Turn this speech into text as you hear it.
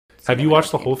Have you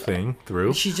watched the whole thing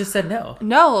through? She just said no.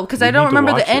 No, because You I don't need to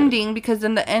remember watch the it. ending. Because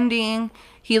in the ending,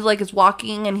 he like is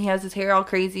walking and he has his hair all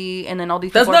crazy, and then all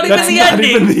these. That's people not are even behind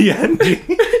the him. ending. Not even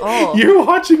the ending. Oh. You're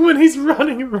watching when he's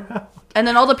running around. And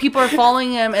then all the people are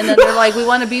following him, and then they're like, "We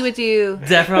want to be with you."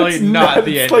 Definitely not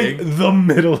the it's ending. like the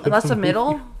middle. Of That's the movie.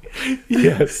 middle.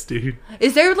 Yes, dude.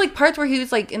 Is there like parts where he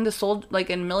was like in the like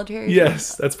in military?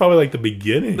 Yes, that's probably like the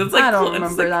beginning. That's like, I don't it's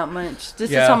remember like- that much.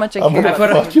 This Yeah. is how much I I'm care gonna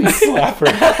about fucking it. slap her.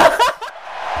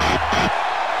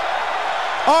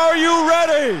 Are you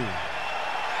ready?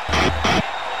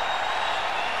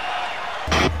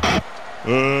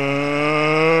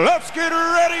 Let's get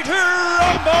ready to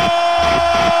rumble!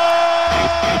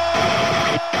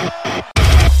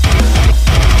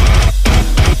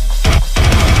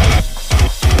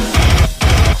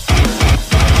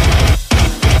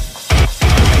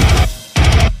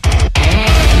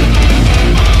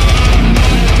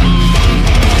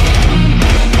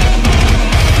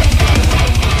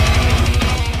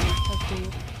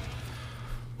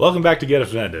 Welcome back to Get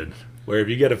Offended, where if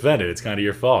you get offended, it's kind of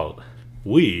your fault.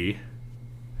 We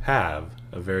have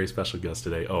a very special guest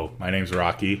today. Oh, my name's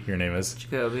Rocky. Your name is?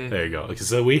 Jacoby. There you go. Okay,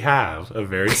 so we have a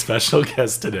very special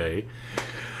guest today.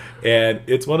 And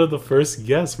it's one of the first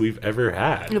guests we've ever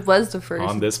had. It was the first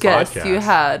On this guest podcast. you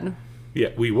had. Yeah,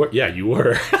 we were. Yeah, you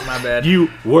were. My bad.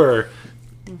 You were.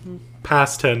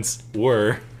 Past tense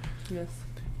were. Yes.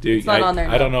 Dude, It's not on there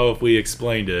I now. don't know if we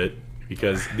explained it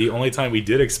because the only time we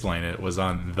did explain it was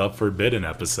on the Forbidden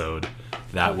episode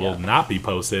that will not be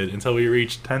posted until we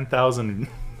reach 10,000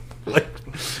 like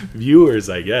viewers,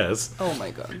 I guess. Oh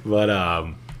my god.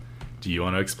 But do you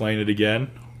want to explain it again?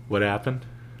 What happened?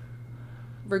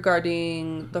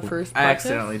 Regarding the first podcast? I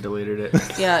accidentally deleted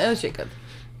it. Yeah, it was Jacob.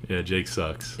 Yeah, Jake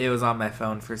sucks. It was on my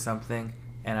phone for something,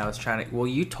 and I was trying to. Well,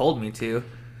 you told me to.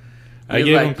 I You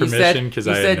gave like- him you permission because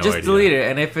I you had said no just idea. delete it,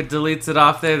 and if it deletes it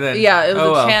off there, then Yeah, it was oh,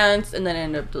 a well. chance, and then I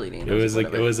ended up deleting it. It was like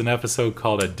whatever. it was an episode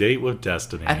called A Date with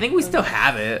Destiny. I think we still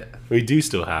have it. we do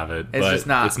still have it, It's but just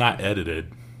not- it's not edited.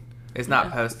 It's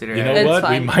not posted or You know It's what?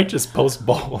 fine. We might just post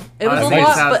both. It was Honestly, a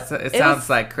lot, sounds, but it it sounds was-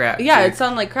 like crap. Yeah, Jake. it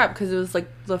sounded like crap because it was like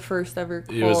the first ever.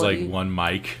 It was like quality. one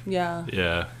mic. Yeah.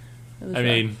 Yeah. It was I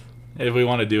mean, if we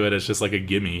want to do it, it's just like a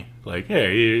gimme. Like,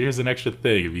 hey, here's an extra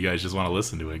thing. If you guys just want to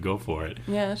listen to it, go for it.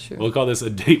 yeah, that's true. We'll call this A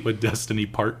Date with Destiny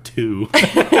Part 2.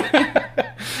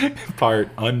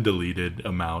 Part undeleted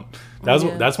amount. Yeah.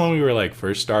 That's when we were like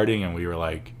first starting and we were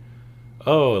like,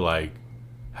 oh, like,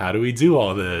 how do we do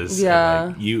all this? And, Yeah.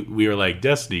 like, we were like,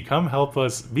 Destiny, come help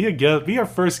us. Be a guest, be our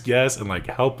first guest and like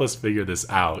help us figure this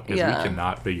out because Yeah. we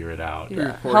cannot figure it out. yeah.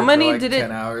 recorded How many for, like, did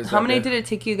 10 it? hours How that many day. did it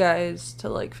take you guys to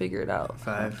like figure it out?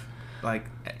 5, like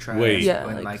tries Wait. Yeah,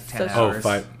 in like, like 10 sessions. Oh, hours.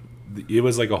 5. It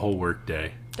was like a whole work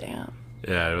day. Damn.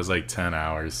 Yeah, it was like 10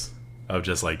 hours of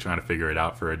just like trying to figure it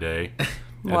out for a day.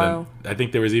 And Wow. then I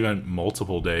think there was even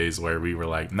multiple days where we were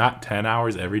like not 10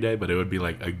 hours every day, but it would be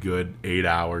like a good 8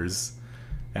 hours.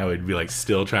 And we'd be like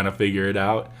still trying to figure it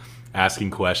out,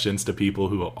 asking questions to people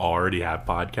who already have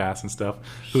podcasts and stuff,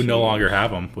 who no longer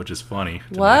have them, which is funny.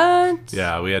 to me. What?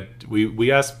 Yeah,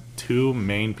 we asked 2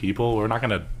 main people. We're not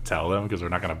gonna tell them because we're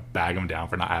not gonna bag them down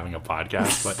for not having a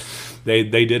podcast. But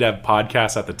they did have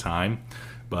podcasts at the time,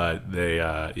 but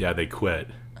they quit.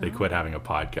 They quit having a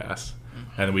podcast,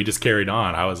 and we just carried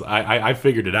on. I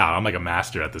figured it out. I'm like a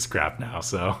master at this crap now.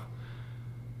 So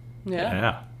Yeah.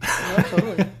 yeah. Yeah,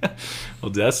 totally. Well,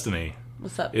 Destiny,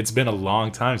 What's up? it's been a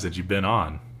long time since you've been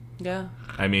on. Yeah.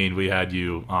 I mean, we had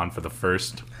you on for the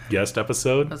first guest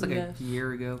episode. That was like Yes. a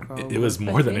year ago, probably. It was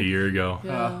more than a year ago.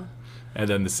 Yeah. And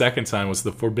then the second time was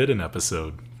the Forbidden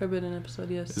episode. Forbidden episode.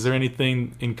 Yes. Is there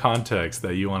anything in context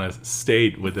that you want to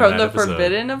state within From that the episode?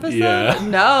 Forbidden episode? Yeah.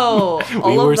 No. We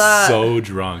All were of that. so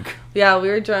drunk. Yeah, we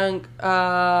were drunk.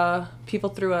 People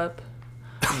threw up.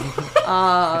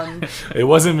 It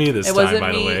wasn't me this It time, wasn't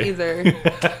by the me way.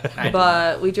 either.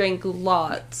 But we drank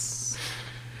lots.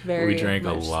 Very We drank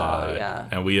a much so, lot. yeah.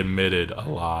 And we admitted a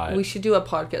lot. We should do a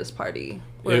podcast party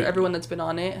where It- everyone that's been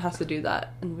on it has to do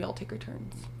that, and we all take our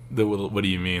turns. What do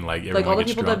you mean? Like everyone Like all the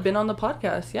gets people drunk? that have been on the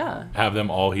podcast, yeah. Have them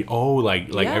all like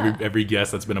Yeah. every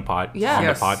guest that's been a Yeah. on See the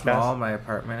how podcast. small my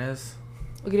apartment is.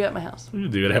 We could do it at my house. We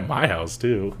could do it at my house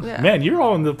too. Yeah. Man, you're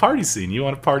all in the party scene. You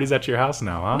want parties at your house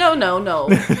now, huh? No.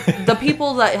 The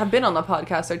people that have been on the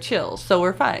podcast are chill, so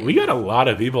we're fine. We got a lot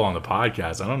of people on the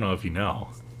podcast. I don't know if you know.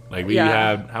 Like we Yeah.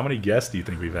 have, how many guests do you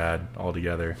think we've had all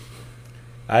together?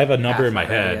 I have a number in my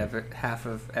head. Half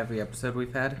of every episode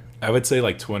we've had. I would say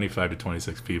like 25 to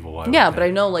 26 people. I would yeah, think. but I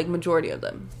know like majority of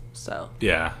them. So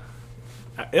Yeah.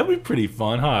 It'll be pretty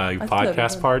fun, huh? Like I think that'd be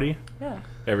podcast fun. party. yeah.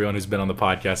 everyone who's been on the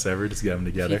podcast ever. Just get them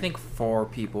Do together. you think 4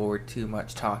 people were too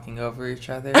much talking over each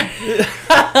other?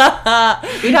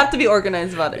 We'd have to be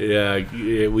organized about it.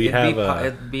 Yeah, we have.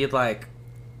 It'd be like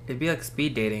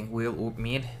speed dating.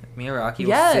 Me and Rocky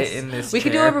will Yes, sit in this. we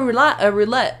could do chair. a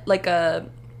roulette, like a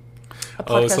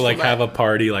Oh, so podcast like roulette. have a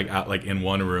party like out like in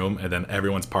one room, and then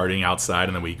everyone's partying outside,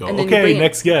 and then we go. And then you Okay, bring it.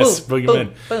 next guest, Boom, bring boom, him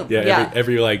in. boom. Yeah, Yeah.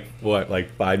 every like what,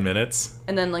 like 5 minutes.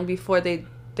 And then like before they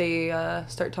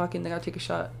start talking, they gotta take a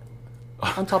shot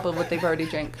on top of what they've already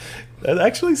drank. That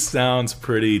actually sounds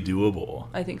pretty doable.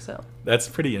 I think so. That's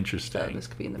pretty interesting. So this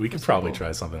could be in the we could probably foreseeable-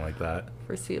 try something like that.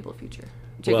 Foreseeable future.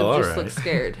 Jacob Well, just alright. looks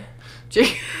scared.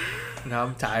 Jacob. No,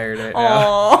 I'm tired right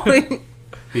now. Oh.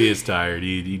 He is tired.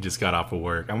 He just got off of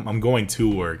work. I'm going to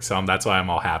work, so that's why I'm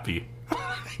all happy.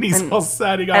 He's And all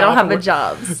sad. He got I don't off have of a work.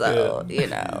 job, so you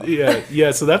know.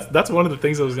 Yeah. So that's one of the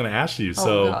things I was going to ask you.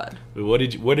 So, God. where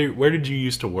did you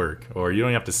used to work? Or you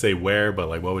don't have to say where, but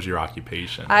like, what was your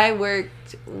occupation? I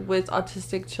worked with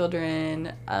autistic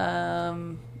children,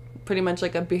 pretty much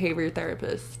like a behavior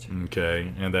therapist.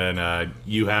 Okay, and then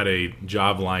you had a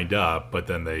job lined up, but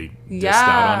then they dissed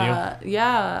out on you.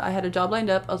 Yeah. I had a job lined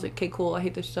up. I was like, okay, cool. I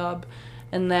hate this job.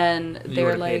 And then they You were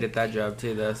would have like, hated that job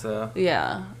too, though. So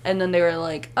yeah. And then they were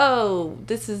like, oh,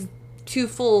 this is too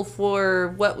full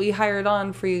for what we hired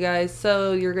on for you guys,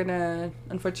 so you're gonna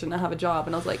unfortunately not have a job.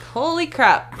 And I was like, holy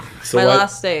crap. So My what-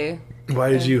 last day. Why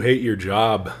did you hate your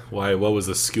job? Why? What was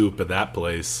the scoop at that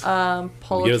place?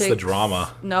 Politics. Give us the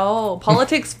drama. No,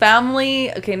 politics,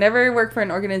 family. Okay, never worked for an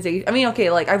organization. I mean, okay,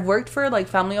 like I've worked for like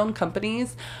family-owned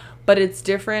companies, but it's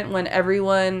different when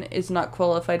everyone is not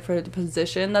qualified for the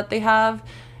position that they have,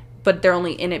 but they're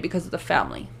only in it because of the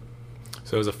family.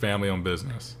 So it was a family-owned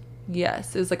business.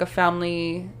 Yes, it was like a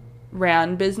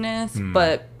family-ran business,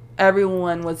 but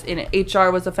everyone was in it.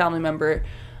 HR was a family member.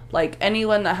 Like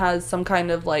anyone that has some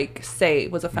kind of like say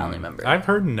was a family member. I've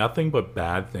heard nothing but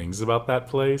bad things about that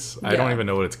place. I don't Yeah. even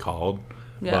know what it's called.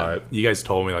 Yeah. But you guys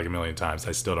told me like a million times.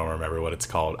 I still don't remember what it's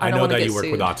called. I I don't know wanna that get you work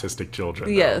with sued. autistic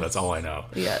children. Though. Yes. That's all I know.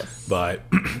 Yes. But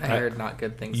I heard not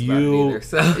good things about You- it either.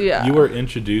 So Yeah. you were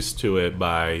introduced to it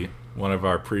by one of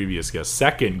our previous guests,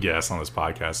 second guest on this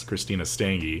podcast, Christina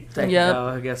Stange. There you Yep. go.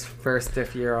 I guess first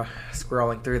if you're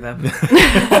scrolling through them.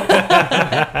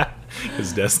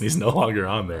 Because Destiny's no longer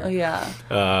on there. Oh, yeah.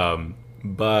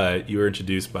 But you were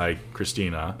introduced by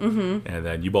Christina, and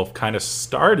then you both kind of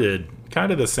started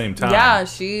kind of the same time. Yeah,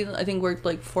 she I think worked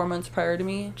like 4 months prior to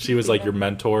me. She was like your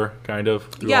mentor, kind of.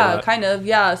 through all Yeah, that? kind of.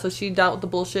 Yeah, so she dealt with the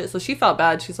bullshit. So she felt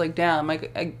bad. She's like, "Damn,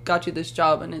 I got you this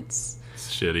job, and it's It's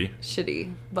shitty.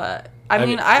 shitty." But I mean,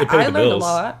 mean, it I paid the learned a bills.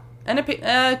 lot, and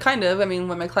it kind of. I mean,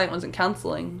 when my client wasn't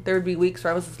counseling, there would be weeks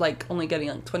where I was just like only getting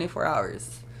like 24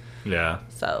 hours. Yeah.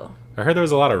 So I heard there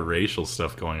was a lot of racial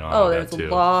stuff going on. oh, with there's that a too.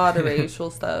 lot of racial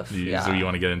stuff. Yeah. So you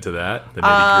want to get into that? The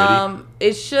nitty-gritty?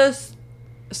 It's just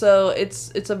so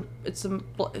it's a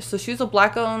so she was a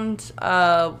black owned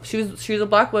she was a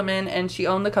black woman, and she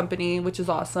owned the company, which is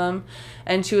awesome,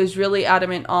 and she was really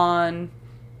adamant on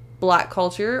black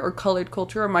culture or colored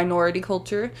culture or minority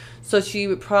culture. So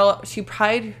she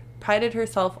prided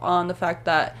herself on the fact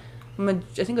that I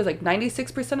think it was like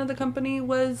 96% of the company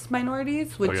was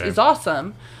minorities, which Okay. is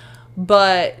awesome,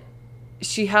 but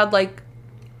she had like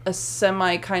a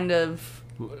semi kind of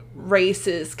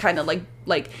racist kind of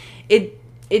like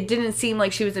it didn't seem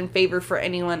like she was in favor for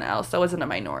anyone else that wasn't a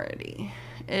minority,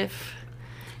 if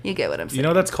you get what I'm saying. You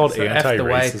know that's called So F the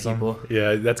white anti-racism. people.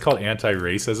 Yeah, that's called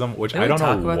anti-racism, which Didn't I we don't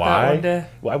talk know about that why. one day?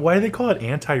 Why do they call it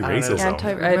anti-racism? Anti-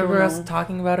 I don't Remember us know.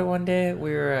 talking about it one day?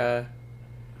 We were,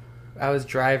 I was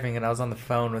driving and I was on the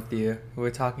phone with you. We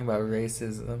were talking about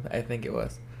racism, I think it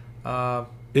was.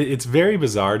 It's very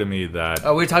bizarre to me that.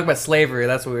 Oh, we were talking about slavery.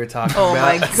 That's what we were talking Oh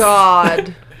about. my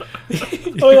god.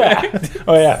 Oh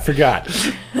yeah, forgot.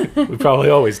 We're probably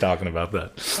always talking about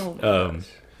that. Oh my gosh.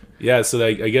 Yeah, so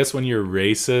I guess when you're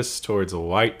racist towards a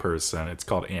white person, it's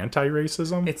called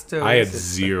anti-racism. It's still I had racist,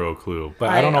 zero clue, but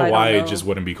I don't know I don't why know. it just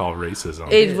wouldn't be called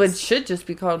racism. It is. should just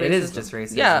be called racism. It is just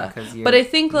racism. Yeah, 'cause you're but I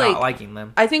think not like liking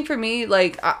them. I think for me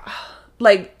like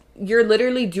you're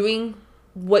literally doing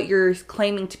what you're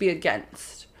claiming to be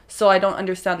against. So I don't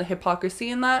understand the hypocrisy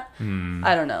in that.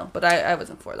 I don't know, but I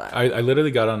wasn't for that. I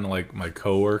literally got on like my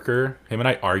coworker. Him and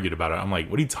I argued about it. I'm like,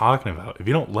 "What are you talking about? If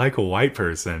you don't like a white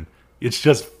person, it's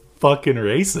just fucking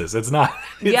racist. It's not.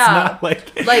 It's Yeah. not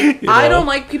like Like you I know? don't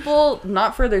like people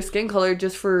not for their skin color,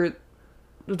 just for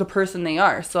the person they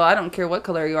are. So I don't care what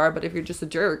color you are, but if you're just a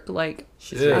jerk, like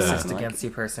She's Yeah. racist Like- against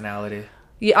your personality.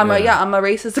 I'm Yeah. a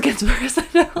racist against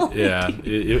personality. Yeah,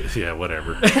 yeah,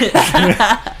 whatever.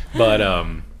 But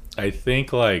I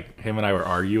think like him and I were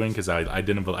arguing because I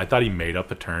thought he made up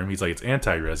the term. He's like, it's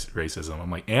anti-racism.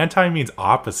 I'm like, anti means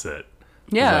opposite.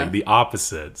 Yeah. He's like the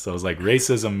opposite. So it's like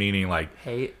racism meaning like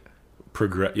Hate.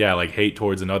 like hate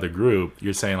towards another group.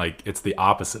 You're saying like it's the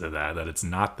opposite of that. That it's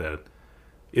not that.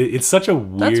 It's such a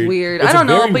weird. That's weird. it's I a don't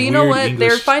know, very but you know weird what? English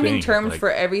They're finding thing. terms Like,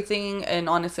 for everything, and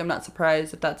honestly, I'm not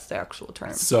surprised if that's the actual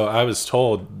term. So I was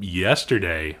told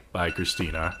yesterday by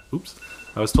Christina.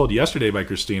 I was told yesterday by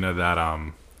Christina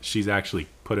that she's actually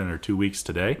put in her 2 weeks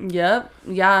today. Yep.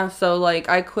 Yeah. So like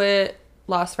I quit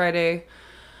last Friday,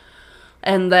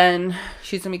 and then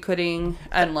she's gonna be quitting,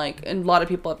 and a lot of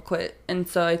people have quit, and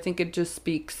so I think it just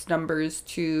speaks numbers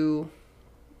to,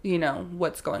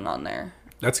 what's going on there.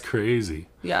 That's crazy.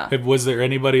 Yeah. Was there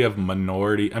anybody of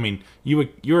minority? I mean,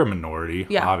 you're a minority,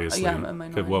 Yeah. obviously. Yeah, I'm a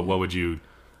minority. What would you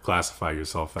classify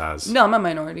yourself as? No, I'm a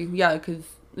minority. Yeah, because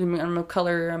I'm a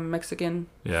color. I'm Mexican.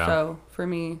 Yeah. So for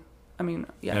me, I mean,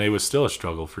 yeah. And it was still a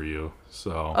struggle for you.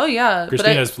 So. Oh yeah.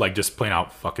 Christina's like just plain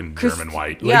out fucking German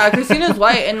white. Yeah, Like, Christina's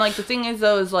white, and the thing is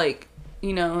though is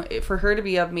for her to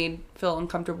be made feel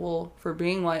uncomfortable for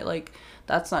being white,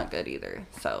 that's not good either.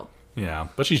 So. yeah,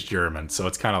 but she's German, so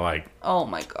it's kind of like, Oh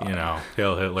my god.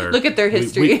 Hail Hitler. Look at their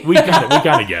history. We kind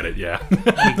of get it, yeah.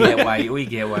 We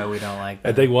get why we don't like I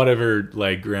that. think one of her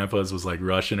grandpas was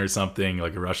Russian or something,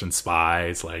 like a Russian spy.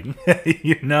 It's like, I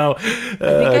think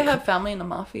I have family in the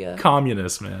mafia.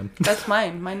 communist, man. That's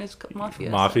mine. Mine is mafia.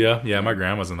 so- Mafia? Yeah, my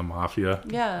grandma's in the mafia.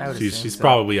 Yeah. I would She's assume so.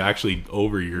 probably actually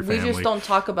over your We family. just don't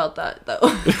talk about that though.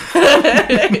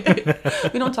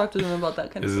 We don't talk to them about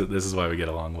that kind of stuff. This is why we get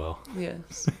along well.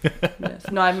 Yes.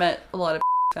 Yes. No, I've met a lot of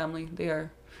family. They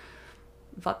are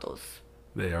vatos.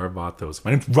 They are vatos.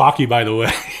 My name's Rocky, by the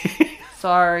way.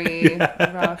 Sorry,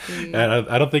 Rocky. And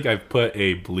I don't think I've put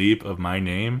a bleep of my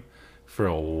name for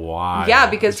a while. Yeah,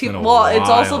 because It's been a it's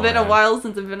also been a man. while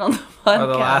since I've been on the podcast. Oh,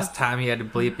 the last time you had to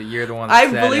bleep it, you're the one that I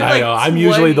said believe, it. I know. I'm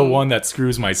usually the 20. one that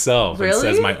screws myself and Really?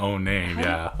 says my own name. Yeah, on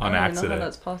I don't even know how accident.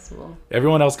 that's possible.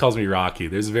 Everyone else calls me Rocky.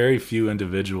 There's very few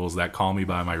individuals that call me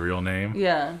by my real name.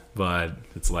 Yeah. But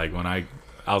it's like when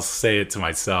I'll say it to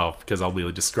myself because I'll be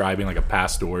describing a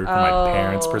past story from my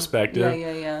parents' perspective.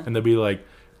 Yeah. And they'll be like,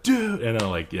 dude, and I'm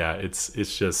like, yeah, it's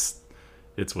just,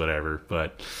 it's whatever.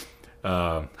 But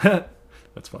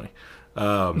that's funny.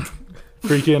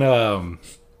 Freaking,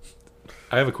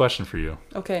 I have a question for you.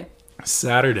 Okay.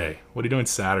 Saturday. What are you doing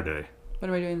Saturday? What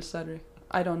am I doing Saturday?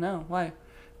 I don't know. Why?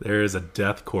 There is a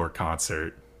deathcore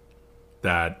concert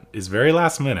that is very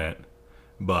last minute,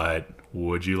 but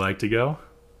would you like to go?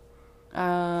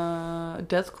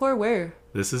 Deathcore? Where?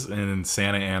 This is in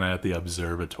Santa Ana at the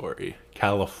Observatory,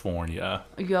 California.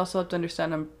 You also have to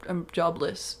understand I'm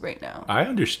jobless right now. I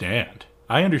understand.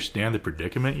 I understand the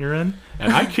predicament you're in,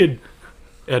 and I could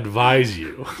advise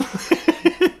you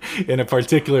in a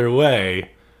particular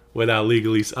way without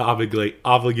legally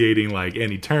obligating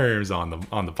any terms on the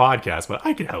podcast. But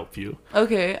I could help you.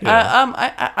 Okay. Yeah.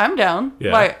 I'm down.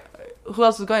 Yeah. Why? Who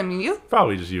else is going? I mean, you?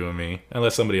 Probably just you and me,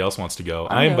 unless somebody else wants to go.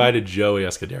 I'm I down. invited Joey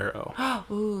Escudero.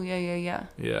 Ooh, yeah.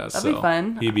 Yeah, That'd be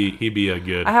fun. He'd be a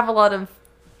good. I have a lot of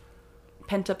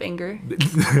pent up anger.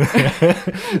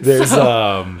 There's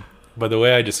but the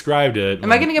way I described it.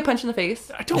 Am I gonna get punched in the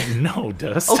face? I don't know,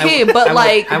 Dust. Okay, but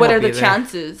I what won't are be the there.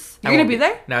 chances? I You're gonna won't be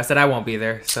there? No, I said I won't be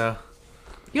there. So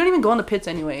You don't even go in the pits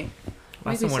anyway.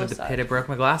 last Makes me time I went so to the sad. pit, I broke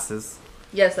my glasses.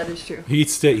 Yes, that is true. He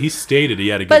stated he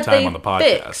had a good But time they on the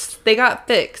podcast. fixed. They got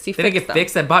fixed. You They didn't fixed get them.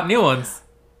 fixed. I bought new ones.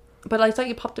 But I thought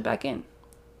you popped it back in.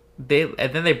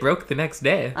 And then they broke the next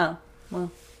day. Oh, well.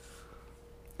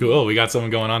 Cool, we got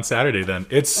something going on Saturday then.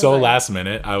 It's so Okay. last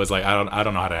minute. I was like, I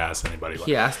don't know how to ask anybody.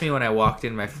 He asked me when I walked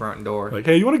in my front door. Like,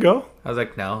 hey, you want to go? I was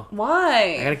like, no.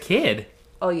 Why? I got a kid.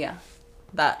 Oh, yeah.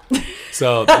 That.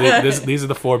 So these are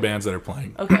the 4 bands that are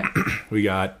playing. Okay. We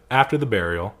got After the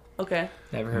Burial, Okay.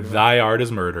 Never heard of him. Thy Art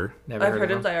is Murder, Never I've heard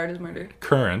of him. Thy Art is Murder.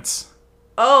 Currents,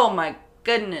 Oh, my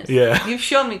goodness. Yeah. You've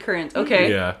shown me currents.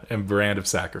 Okay. yeah, and Brand of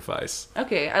Sacrifice.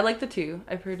 Okay. I like the 2.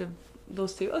 I've heard of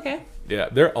those 2. Okay. Yeah,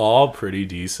 they're all pretty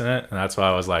decent, and that's why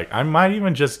I was like, I might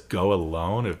even just go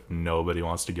alone if nobody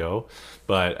wants to go.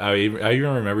 But I even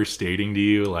remember stating to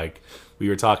you, we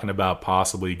were talking about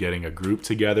possibly getting a group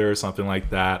together or something like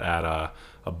that at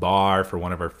a bar for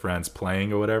one of our friends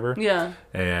playing or whatever. Yeah.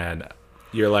 And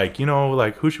you're like,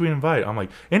 who should we invite? I'm like,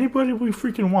 anybody we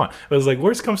freaking want. I was like,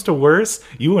 worst comes to worst,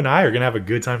 you and I are gonna have a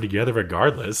good time together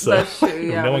regardless. So That's true, if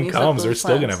yeah, no when one you set comes, those we're still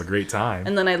gonna plans. have a great time.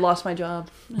 And then I lost my job.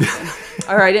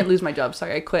 Or I didn't lose my job.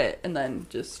 Sorry. I quit. And then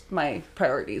just my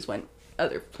priorities went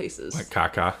other places. Like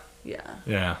caca. Yeah.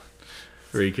 Yeah.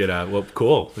 Freak it out. Well,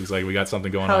 cool. Looks like we got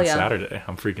something going Hell on yeah. Saturday.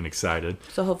 I'm freaking excited.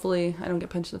 So hopefully I don't get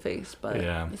punched in the face. But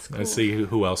Yeah. it's cool. Let's see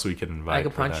who else we can invite. I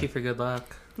could punch that. you for good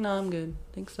luck. No, I'm good.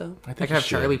 I think so. I I think could you have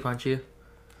should. Charlie punch you.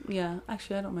 Yeah,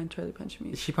 actually, I don't mind Charlie punching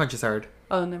me. She punches hard.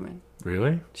 Oh, never mind.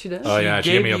 Really? She does. Oh yeah,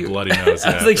 she gave gave me you- a bloody nose. I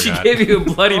Yeah, was like, she forgot. gave you a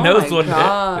bloody Oh nose my one day.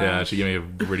 God. Yeah, she gave me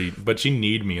a pretty, but she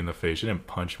kneed me in the face. She didn't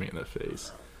punch me in the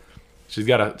face. She's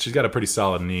got a pretty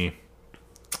solid knee.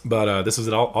 But this is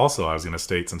also I was going to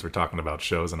state, since we're talking about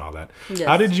shows and all that. Yes.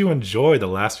 How did you enjoy the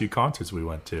last few concerts we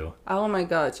went to? Oh my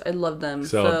gosh, I love them.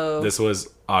 So this was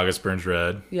August Burns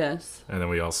Red, Yes, and then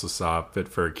we also saw Fit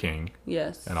for a King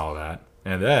yes. and all that.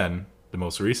 And then the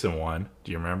most recent one,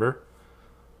 do you remember?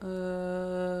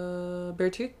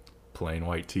 Beartooth. Plain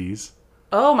White Tees.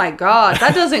 Oh my god,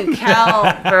 that doesn't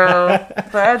count, bro.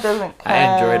 That doesn't count.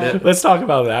 I enjoyed it. Let's talk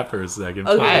about that for a second.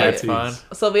 Okay. Plain I White had Tees. fun.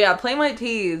 So yeah, Plain White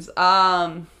Tees.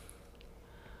 Plain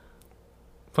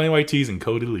White Tees and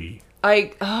Cody Lee.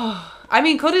 I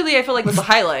mean, Cody Lee, I feel like was the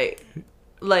highlight.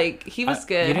 Like he was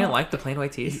good. You didn't like the plain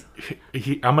white tees?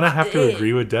 I'm gonna have to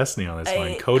agree with Destiny on this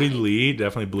one. Cody Lee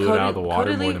definitely blew it out of the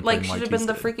water Cody more Lee, than like Plain should White have Tees been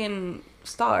the did. freaking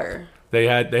star. They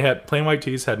had Plain White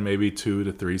Tees had maybe 2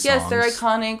 to 3 songs. Yes, they're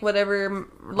iconic, whatever,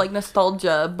 like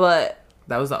nostalgia, but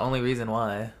That was the only reason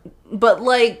why.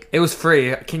 like It was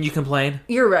free. Can you complain?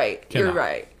 you're right. You're Cannot.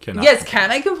 right. Cannot Yes, complain.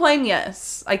 can I complain?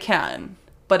 Yes, I can.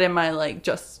 But am I like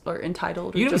just or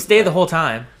entitled? Or You didn't just stay the whole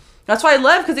time. That's why I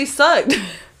left, because he sucked.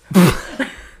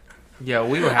 Yeah,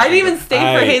 we were. I didn't even stay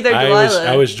for Hey There, Delilah.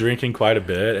 I was drinking quite a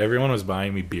bit. Everyone was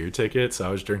buying me beer tickets, so I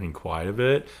was drinking quite a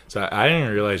bit. So I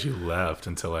didn't realize you left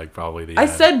until like probably the I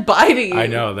end. said bye to you. I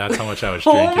know, that's how much I was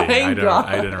Oh drinking. my God.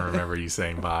 I didn't remember you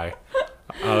saying bye.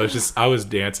 I was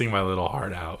dancing my little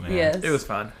heart out, man. Yes. It was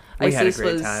fun. We had a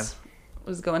great time.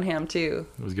 was going ham too.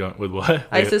 It was going with what?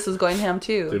 Isis was going ham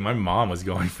too. Dude, my mom was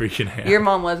going freaking ham. Your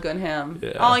mom was going ham.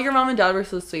 Yeah. Oh, your mom and dad were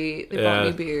so sweet. They bought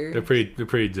me beer. They're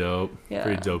pretty dope. Yeah.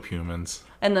 Pretty dope humans.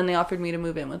 And then they offered me to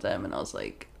move in with them, and I was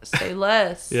like, say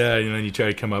less. Yeah, you know, and you try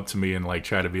to come up to me and like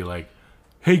try to be like,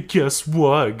 hey, guess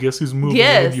what? Guess who's moving in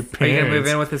Yes. with your Are you parents? gonna move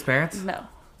in with his parents? No.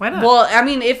 Why not? Well, I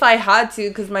mean, if I had to,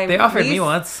 because they offered me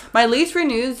once. My lease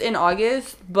renews in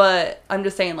August, but I'm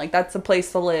just saying, like, that's a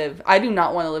place to live. I do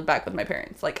not want to live back with my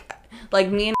parents. Like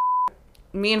me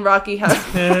and Rocky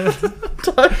have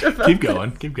talked about. Keep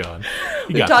going. You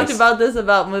We got talked this. about this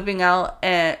about moving out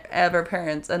and of our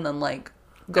parents, and then like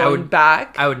going would-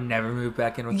 back. I would never move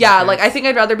back in with. Yeah, my like I parents. think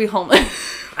I'd rather be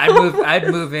homeless. I'd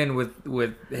move in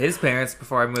with his parents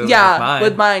before I moved Yeah,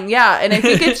 with mine. Yeah, and I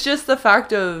think it's just the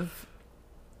fact of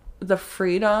the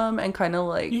freedom and kind of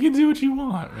like You can do what you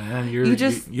want, man. You have. I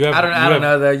you don't have-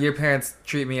 know though. Your parents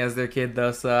treat me as their kid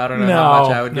though, so I don't know No, how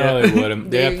much I would get. no, they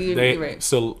wouldn't. You're right.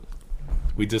 So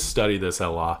we just studied this at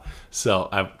law. So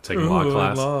I've taken law Ooh,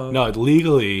 class. law. No,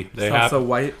 legally they Sounds have. so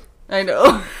white. I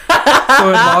know. So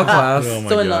in law class. Oh my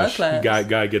So in law gosh, class.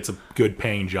 guy gets a good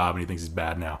paying job and he thinks he's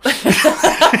bad now.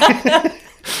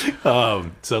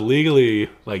 So legally,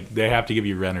 like they have to give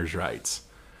you renter's rights.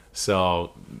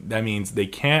 So that means they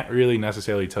can't really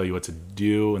necessarily tell you what to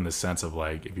do in the sense of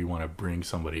like if you want to bring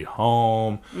somebody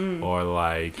home or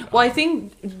like Well, I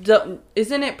think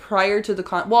isn't it prior to the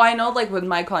Well, I know like with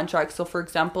my contract. So for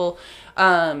example,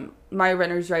 my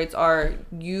renter's rights are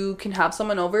you can have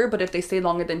someone over, but if they stay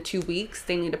longer than 2 weeks,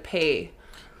 they need to pay.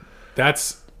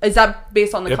 Is that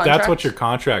based on the if contract? that's what your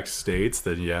contract states,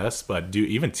 then yes. But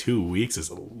even 2 weeks is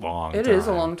a long. It time. is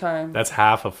a long time. That's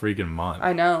half a freaking month.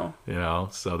 I know. You know,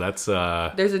 so that's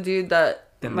There's a dude that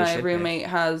Then they my should roommate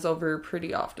has over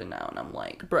pretty often now, and I'm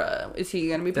like, bruh, is he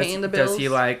gonna be Does, paying the bills? does he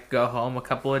like go home a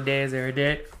couple of days every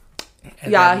day?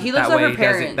 And Yeah, then he lives that with way her he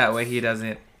doesn't- parents. That way he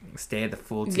doesn't stay the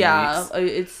full 2 Yeah,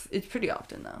 weeks. it's pretty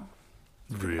often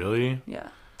though. really. Yeah,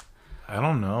 I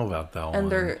don't know about that one.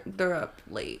 and they're up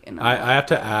late, and I have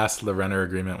to ask the renter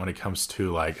agreement when it comes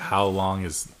to like how long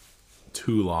is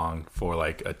too long for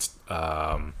like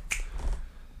I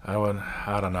don't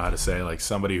know how to say like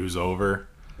somebody who's over.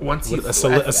 Once you, A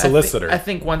solicitor. I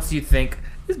think once you think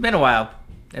it's been a while,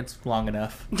 it's long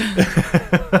enough.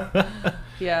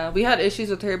 Yeah, we had issues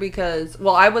with her because,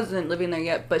 well, I wasn't living there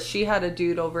yet, but she had a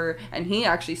dude over, and he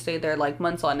actually stayed there like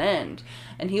months on end,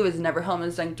 and he was never home. It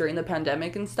was like during the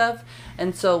pandemic and stuff,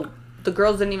 and so the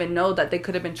girls didn't even know that they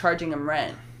could have been charging him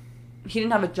rent. He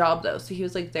didn't have a job though, so he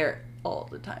was like there all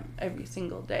the time, every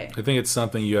single day. I think it's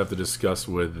something you have to discuss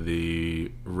with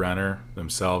the renter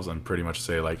themselves and pretty much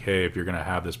say like, hey, if you're gonna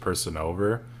have this person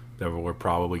over, then we're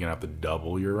probably gonna have to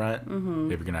double your rent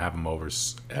if you're gonna have them over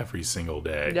every single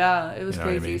day. Yeah, it was You know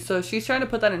what I crazy. mean? So she's trying to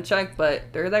put that in check, but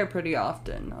they're there pretty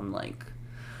often. I'm like,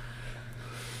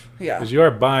 Yeah. Because you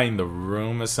are buying the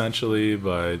room essentially,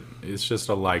 but it's just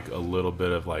a little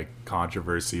bit of like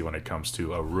controversy when it comes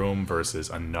to a room versus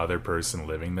another person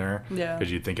living there. Yeah.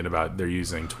 Because you're thinking about they're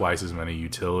using twice as many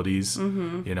utilities,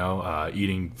 you know,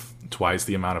 eating twice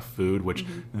the amount of food, which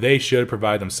they should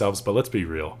provide themselves. But let's be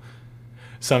real.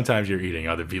 Sometimes you're eating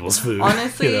other people's food.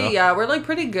 Honestly, you know? yeah, we're like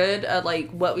pretty good at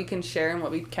like what we can share and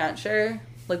what we can't share.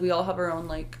 Like we all have our own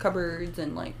like cupboards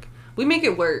and like we make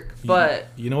it work. But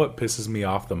you know what pisses me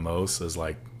off the most is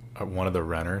like one of the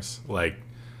renters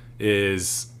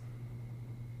is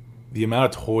the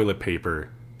amount of toilet paper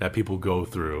that people go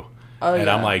through. Oh, and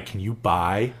yeah. I'm like, can you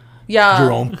buy yeah,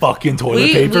 your own fucking toilet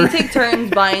we paper? we take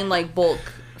turns buying like bulk.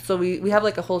 So we have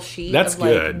like a whole sheet That's of like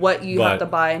good, what you but have to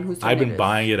buy and whose turn I've it been is.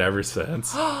 buying it ever since.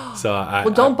 So Well,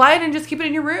 don't buy it and just keep it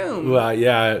in your room. Well,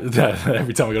 yeah.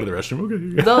 Every time I go to the restroom, okay. Here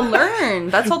you go. They'll learn.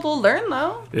 That's how they'll learn,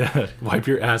 though. Yeah, wipe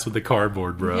your ass with the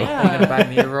cardboard, bro. You Yeah. gonna buy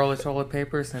me a roll of toilet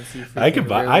paper since you? I could freaking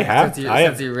buy- ruined- I have-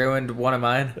 Since you ruined one of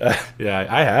mine. Yeah,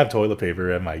 I have toilet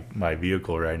paper in my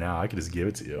vehicle right now. I could just give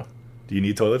it to you. Do you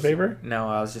need toilet paper? No,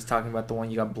 I was just talking about the one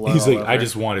you got blood. He's all like, I over.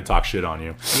 just want to talk shit on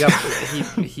you.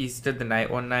 He stood the night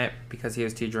one night because he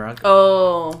was too drunk,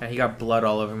 Oh. and he got blood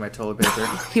all over my toilet paper.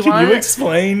 He Can you wanted.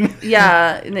 explain?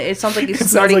 Yeah, and it sounds like he's It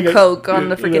sounds snorting like I- coke on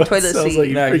the you freaking know, toilet it sounds seat. like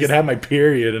you No, freaking he's- had my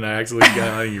period and I actually got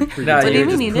on your freaking No, What do you you're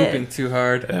mean just he did? pooping too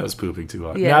hard. That was pooping too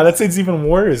hard. Yes. Now that sounds even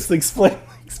worse.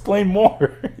 Explain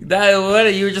more.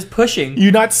 What? You were just pushing.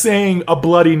 You're not saying a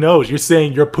bloody nose. You're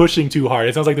saying you're pushing too hard.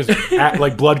 It sounds like there's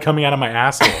like blood coming out of my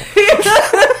asshole.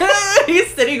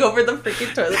 He's sitting over the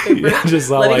freaking toilet paper, Yeah, just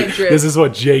all letting like, it drip. this is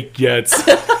what Jake gets.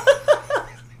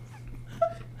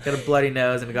 Got a bloody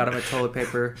nose and got him a toilet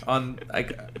paper on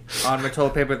my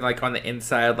toilet paper, like on the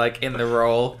inside, like in the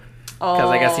roll.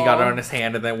 Because I guess he got it on his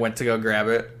hand and then went to go grab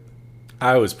it.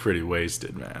 I was pretty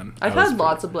wasted, man. I've had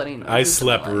lots of bloody noses. I in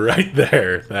slept my life. right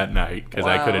there that night because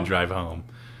I Wow. couldn't drive home.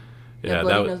 Yeah, Yeah,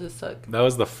 bloody that noses suck.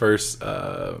 was the first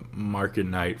market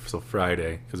night, so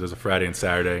Friday, because there was a Friday and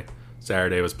Saturday.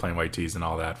 Saturday was playing white tees and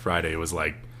all that. Friday was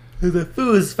like The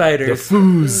foos the fighters.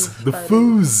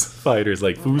 foos fighters,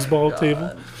 like foosball God.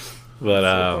 table. But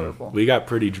So horrible.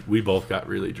 we both got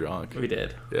really drunk. We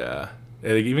did. Yeah,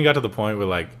 and it even got to the point where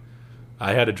like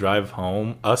I had to drive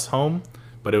us home,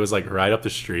 but it was like right up the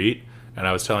street, and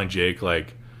I was telling Jake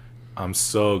like, I'm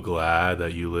so glad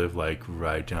that you live like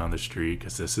right down the street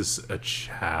because this is a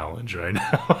challenge right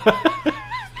now.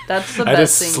 That's the I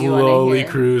just best thing you want to slowly hear.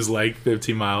 cruise like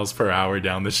 50 miles per hour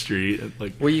down the street.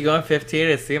 Like, Were you going 15?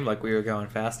 It seemed like we were going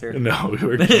faster. no, we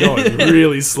were going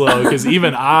really slow because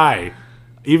even I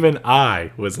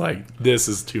was like, this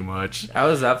is too much. I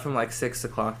was up from like 6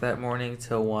 o'clock that morning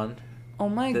till 1 Oh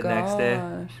my the god. next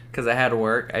day because I had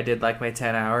work. I did like my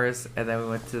 10 hours, and then we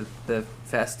went to the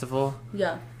festival,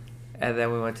 Yeah. and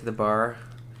then we went to the bar,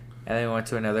 and then we went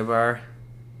to another bar,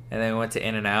 and then we went to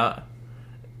In-N-Out,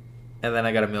 and then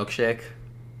I got a milkshake.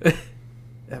 That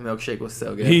milkshake was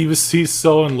so good. He's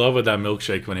so in love with that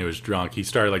milkshake when he was drunk. He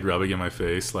started like rubbing in my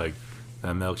face like,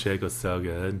 that milkshake was so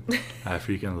good. I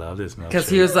freaking love this milkshake. Because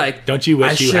he was like, don't you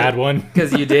wish I you should- had one?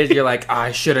 because you did. You're like,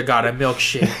 I should have got a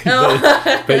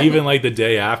milkshake. But even like the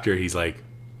day after, he's like,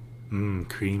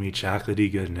 creamy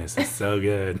chocolatey goodness. It's so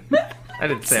good. I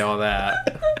didn't say all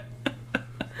that.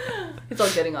 He's all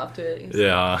getting off to it. He's-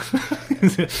 Yeah.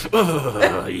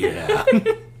 Oh, yeah.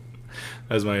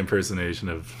 That was my impersonation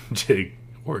of Jake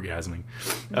orgasming.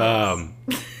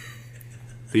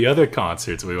 The other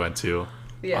concerts we went to,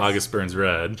 Yes. August Burns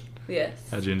Red. Yes.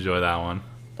 How'd you enjoy that one?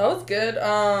 That was good.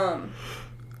 I'm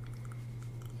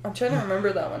trying to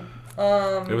remember that one.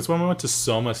 It was when we went to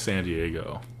Soma, San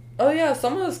Diego. Oh yeah,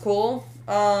 some was cool.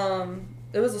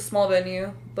 It was a small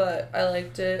venue, but I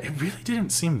liked it. It really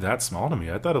didn't seem that small to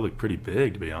me. I thought it looked pretty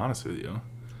big, to be honest with you.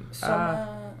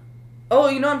 Soma. Oh,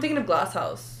 you know, I'm thinking of Glass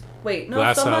House. Wait, no,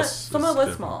 Glass Soma. House Soma is was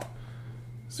different. small.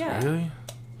 Yeah. Really?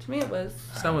 To me, it was.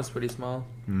 Some was pretty small.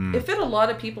 It fit a lot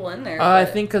of people in there. I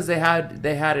but- think because they had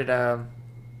it.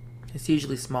 It's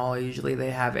usually smaller. Usually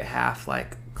they have it half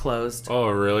like closed. Oh,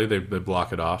 really? They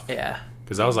block it off? Yeah.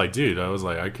 Because I was like, dude,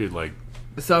 I could like...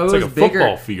 So It's it like was a bigger.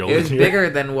 football field It was in here. bigger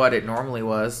than what it normally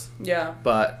was. Yeah.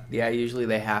 But yeah, usually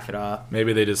they half it off.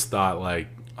 Maybe they just thought like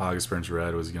August Burns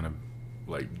Red was going to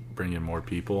like bring in more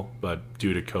people. But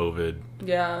due to COVID,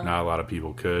 Yeah. not a lot of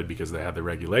people could because they had the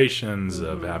regulations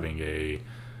of having a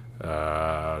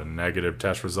negative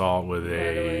test result with Right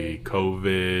a away.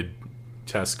 COVID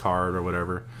test card or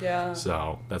whatever. Yeah.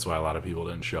 So that's why a lot of people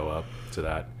didn't show up to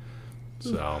that.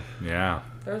 So, yeah.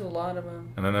 There was a lot of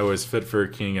them. And then there was Fit for a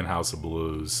King and House of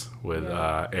Blues with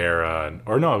Era.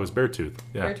 Or no, it was Beartooth.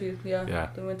 Yeah. Beartooth, yeah. Yeah.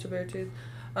 They went to Beartooth.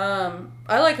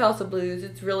 I like House of Blues.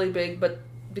 It's really big, but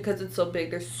because it's so big,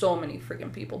 there's so many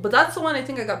freaking people. But that's the one I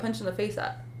think I got punched in the face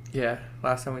at. Yeah.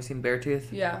 Last time we seen Beartooth.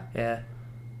 Yeah. Yeah.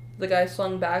 The guy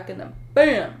swung back and then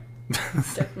BAM!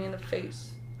 Stuck me in the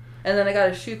face. And then I got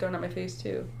a shoe thrown at my face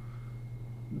too.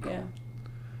 Yeah.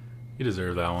 You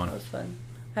deserve that That one. was fun.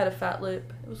 I had a fat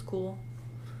lip. It was cool.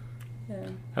 Yeah.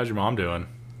 How's your mom doing?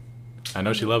 I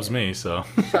know she loves me, so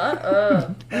Shut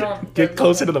up. My mom get does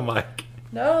closer to love the mic. me.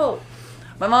 No.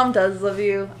 My mom does love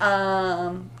you.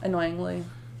 Annoyingly.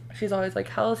 She's always like,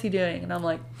 "How is he doing?" And I'm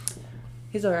like,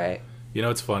 "He's alright." You know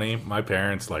what's funny? My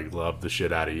parents like love the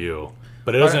shit out of you,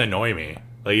 but it doesn't annoy me.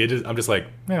 Like I'm just like,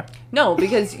 yeah. No,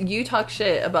 because you talk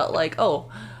shit about like, "Oh,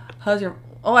 how's your?"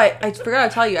 Oh, I forgot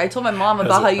to tell you. I told my mom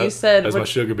about how you said. How's my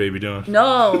sugar baby doing?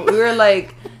 No, we were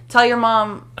like, "Tell your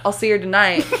mom I'll see her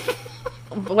tonight."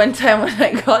 One time when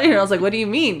I called her, I was like, "What do you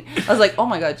mean?" I was like, "Oh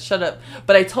my god, shut up!"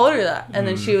 But I told her that, and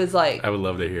then she was like, I would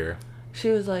love to hear. she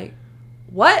was like,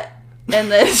 "What?" And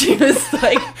then she was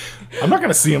like, I'm not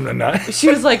gonna see him tonight. she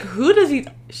was like, "Who does he?"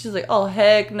 She's like, "Oh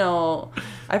heck no!"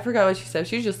 I forgot what she said.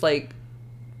 She was just like,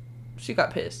 she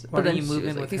got pissed. Why don't you she move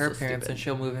was in like, with "He's her so parents stupid." and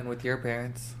she'll move in with your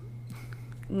parents?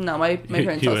 No, my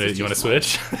parents. You house want is too to small.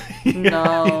 switch?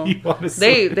 No, You wanna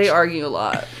they switch? argue a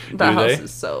lot. That Do house they?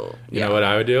 is so. You know what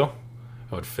I would do?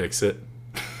 I would fix it.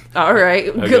 All right,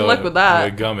 I'd good luck with that.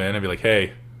 I'd come in and be like, hey,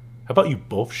 how about you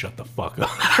both shut the fuck up?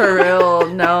 For real,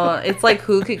 no. It's like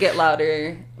who could get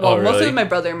louder? Well, Oh, mostly really? my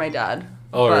brother and my dad.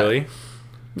 Oh, But, really?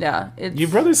 Yeah. It's... Your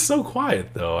brother's so quiet,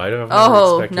 though. I don't.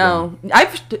 Oh no,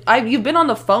 you've been on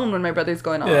the phone when my brother's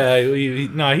going off. Yeah,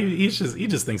 he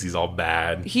just thinks he's all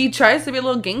bad. He tries to be a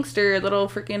little gangster, a little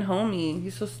freaking homie.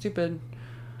 He's so stupid.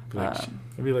 Like,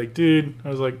 I'd be like, dude, I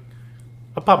was like,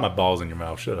 I'll pop my balls in your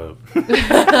mouth. Shut up.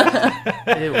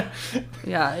 Ew.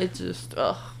 Yeah, it's just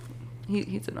ugh.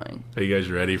 He's annoying. Are you guys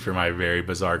ready for my very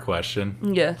bizarre question?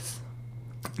 Yes.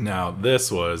 Now,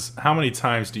 this was, how many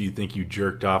times do you think you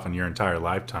jerked off in your entire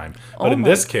lifetime? Oh But in my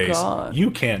this case, God.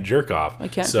 you can't jerk off. I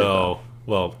can't So, jerk off.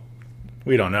 well,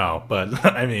 we don't know. But,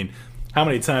 I mean, how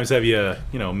many times have you,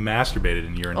 masturbated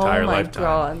in your entire Oh my lifetime?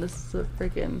 god, this is a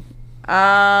freaking.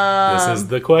 This is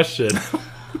the question.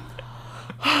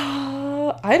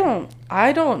 I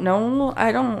don't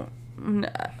know.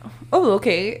 Oh,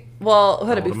 okay. Well, hold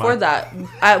How on. old am Before I? that,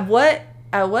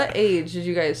 at what age did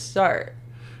you guys start?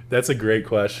 That's a great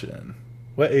question.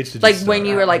 What age did Like you start? when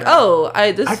you were like, "Oh,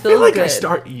 this I feels feel like good." I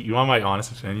start. You want my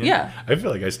honest opinion? Yeah. I feel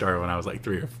like I started when I was like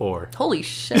 3 or 4. Holy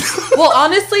shit. Well,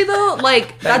 honestly though,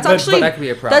 like that's But- actually that could be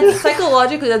a problem. that's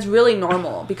psychologically that's really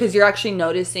normal because you're actually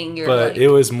noticing your. But like, it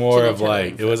was more of genitalia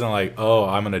like, and it wasn't like, oh,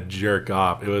 I'm gonna jerk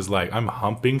off. It was like I'm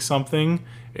humping something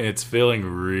and it's feeling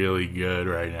really good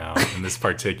right now in this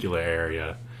particular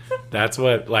area. That's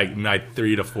what like my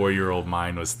 3 to 4 year old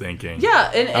mind was thinking.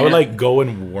 Yeah, and I would like go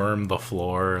and worm the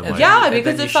floor. And, like, Yeah, And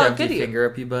because then it you felt shoved good to your you. finger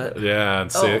up your butt. Yeah,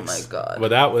 and Oh 6. my God. But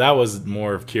that was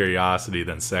more of curiosity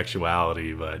than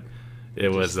sexuality. But it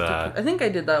was. I think I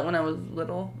did that when I was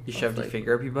little. You I shoved was your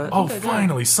finger up your butt? Oh, I did.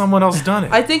 finally, someone else done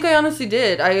it. I think I honestly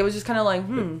did. I was just kind of like,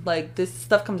 like this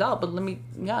stuff comes out, but let me,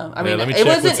 I mean, let me it check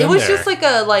wasn't. what's It in was there. just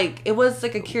it was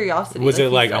like a curiosity. Was it you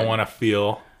like I said. want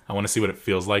to see what it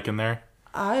feels like in there?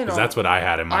 I don't. Because that's what I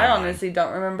had in my I mind. honestly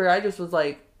don't remember. I just was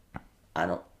like, I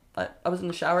was in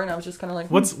the shower and I was just kind of like,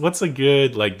 What's a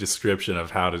good like description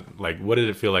of how to like what did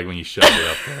it feel like when you shoved it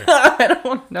up there? I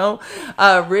don't know.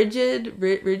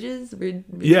 Ridges.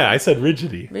 Yeah, I said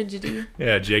rigidity. Rigidity.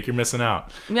 Yeah, Jake, you're missing out.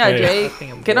 Yeah, Hey, Jake,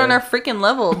 think I'm get on good. our freaking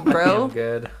level, bro.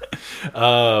 Good.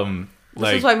 This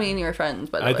Like is why me and you are friends,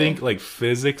 by the way. I think like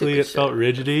physically Took a it felt shit.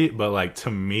 rigidity, but like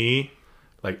to me,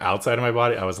 like outside of my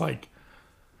body, I was like,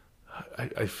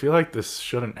 I feel like this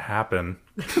shouldn't happen.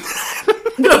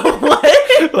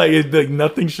 what? like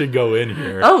nothing should go in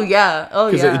here. Oh yeah. Oh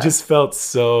Because yeah. it just felt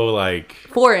so like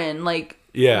foreign, like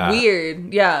yeah.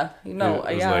 weird. Yeah. No.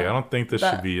 It was yeah. like I don't think this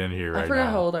That- should be in here right I forgot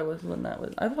now. how old I was when that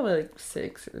was. I was probably like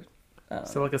 6 or.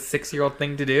 So like a 6-year-old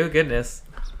thing to do? Goodness.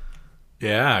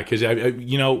 Yeah, because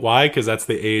you know why? Because that's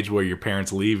the age where your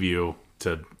parents leave you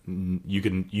to you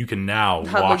can now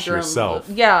Have, like, wash your own- yourself.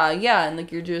 Yeah, and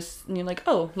like you're like,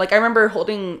 oh, like I remember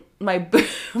holding my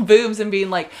boobs and being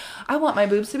like, I want my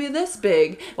boobs to be this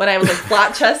big when I was like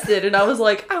flat chested, and I was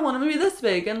like, I want them to be this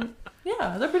big, and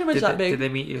yeah, they're pretty much that big. Did they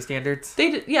meet your standards?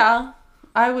 They did, yeah.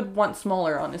 I would want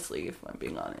smaller, honestly, if I'm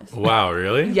being honest. Wow,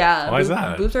 really? Yeah. Why is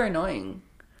that? Boobs are annoying.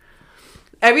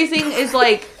 Everything is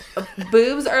like,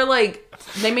 boobs are like,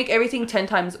 they make everything 10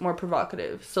 times more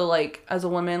provocative. So like, as a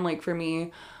woman, like for me,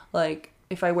 like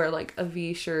if I wear like a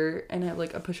V shirt and have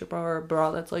like a push-up bra or a bra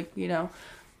that's like,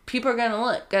 people are gonna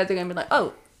look. Guys are gonna be like,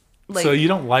 oh. Like, So you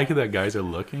don't like it that guys are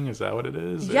looking? Is that what it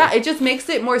is? Or- yeah, it just makes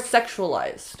it more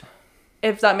sexualized.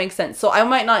 if that makes sense. So I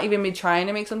might not even be trying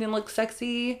to make something look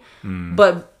sexy,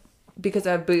 but because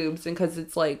I have boobs and because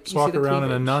it's like Just walk around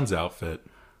in a nun's outfit.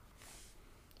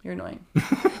 You're annoying.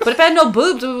 But if I had no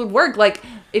boobs, it would work. Like,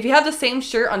 if you have the same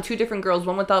shirt on two different girls,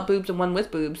 one without boobs and one with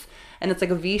boobs, and it's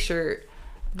like a V shirt,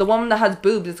 the one that has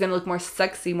boobs is going to look more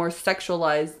sexy, more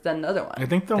sexualized than the other one. I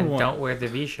think the Then one... don't wear the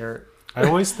V-shirt. I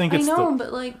always think it's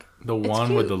but like... the it's one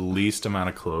cute. with the least amount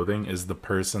of clothing is the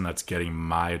person that's getting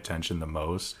my attention the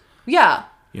most. Yeah.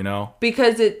 You know?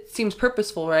 Because it seems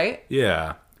purposeful, right?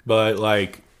 Yeah. But,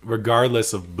 like,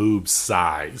 regardless of boob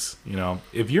size, you know,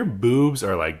 if your boobs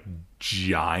are, like,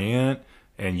 giant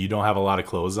and you don't have a lot of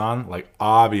clothes on, like,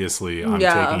 obviously I'm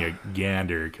taking a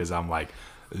gander because I'm like,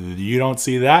 you don't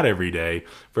see that every day,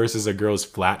 versus a girl's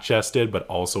flat chested but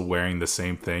also wearing the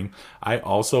same thing. I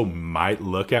also might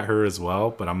look at her as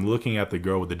well, but I'm looking at the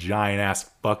girl with the giant ass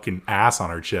fucking ass on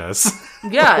her chest.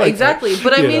 Yeah, Like, exactly.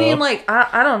 But I you mean, know? like,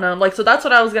 I don't know. Like, so that's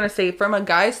what I was going to say from a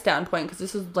guy's standpoint, because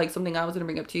this is, like, something I was going to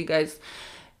bring up to you guys.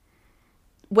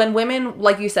 When women,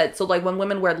 like you said, so, like, when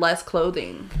women wear less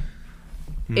clothing,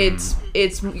 it's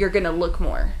you're going to look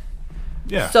more.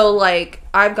 Yeah. So, like,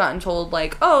 I've gotten told,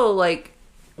 like, oh, like,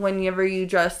 whenever you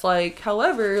dress, like,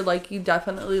 however, like, you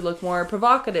definitely look more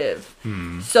provocative.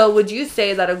 So, would you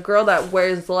say that a girl that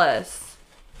wears less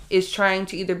is trying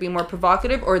to either be more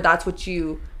provocative, or that's what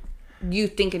you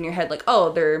think in your head, like,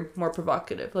 oh, they're more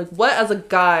provocative? Like, what, as a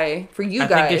guy, for you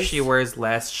guys... I think if she wears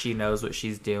less, she knows what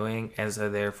she's doing, and so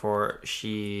therefore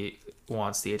she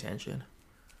wants the attention.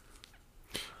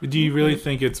 Do you really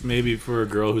think it's maybe for a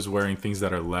girl who's wearing things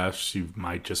that are less, she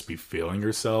might just be feeling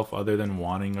herself other than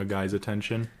wanting a guy's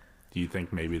attention? Do you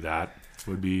think maybe that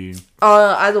would be...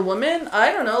 as a woman,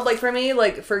 I don't know. Like, for me,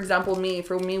 like, for example,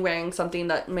 for me wearing something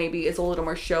that maybe is a little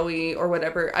more showy or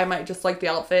whatever, I might just like the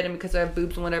outfit, and because I have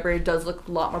boobs and whatever, it does look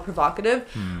a lot more provocative.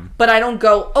 But I don't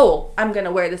go, oh, I'm going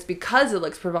to wear this because it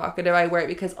looks provocative. I wear it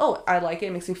because, oh, I like it.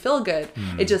 It makes me feel good.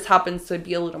 It just happens to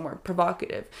be a little more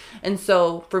provocative. And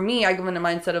so, for me, I go in a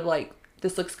mindset of, like,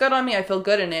 this looks good on me, I feel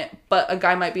good in it. But a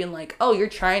guy might be in, like, oh, you're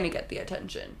trying to get the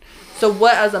attention. So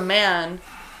what, as a man...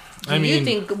 Do you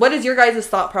think, what is your guys'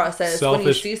 thought process when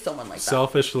you see someone like that?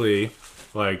 Selfishly,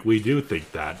 like, we do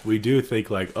think that. We do think,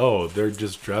 like, oh, they're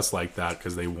just dressed like that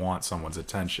because they want someone's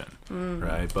attention,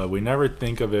 right? But we never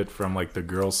think of it from, like, the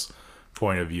girl's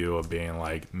point of view of being,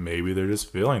 like, maybe they're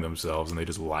just feeling themselves and they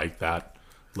just like that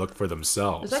look for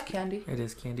themselves. Is that candy? It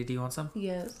is candy. Do you want some?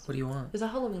 Yes. What do you want? Is that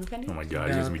Halloween candy? Oh my god,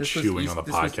 No, he's going to be this was chewing on the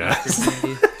this was podcast. Easter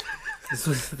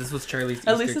candy. This was Charlie's Easter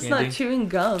At least it's candy. not chewing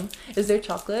gum. Is there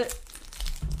chocolate?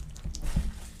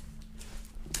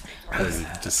 That is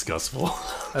disgustful.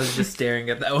 I was just staring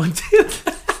at that one too.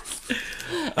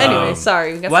 Anyway,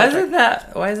 sorry. Why is it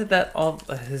that all...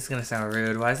 This is going to sound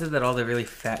rude. Why is it that all the really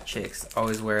fat chicks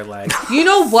always wear, like... You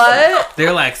know what?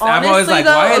 They're like... Honestly, I'm always like,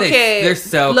 though, why are okay, they're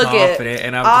so look confident?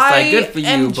 And I'm just like, good for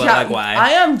you, but like, why? I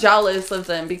am jealous of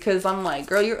them because I'm like,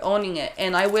 girl, you're owning it.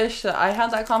 And I wish that I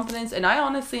had that confidence. And I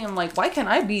honestly am like, why can't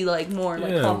I be like more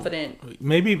like confident?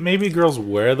 Maybe girls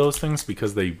wear those things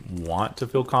because they want to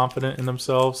feel confident in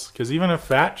themselves. Because even a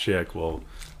fat chick will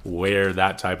wear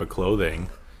that type of clothing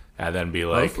and then be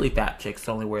like... Mostly fat chicks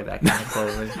only wear that kind of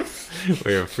clothing.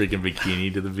 Wear a freaking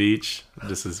bikini to the beach.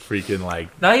 This is freaking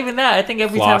like... Not even that. I think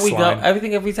every Floss time we line. go,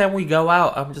 every time we go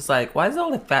out, I'm just like, why is all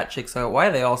the fat chicks why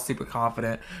are they all super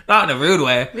confident? Not in a rude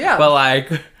way. Yeah. But like,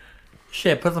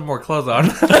 shit, put some more clothes on.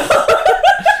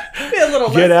 Be a little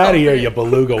Get less out of here, confident. you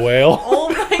beluga whale. Oh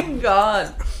my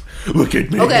god. Look at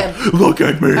me. Okay. Look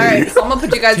at me. All right, so I'm gonna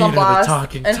put you guys on Tina the blast,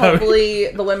 talking and tongue. hopefully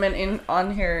the women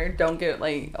on here don't get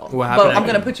like. What happened? But I'm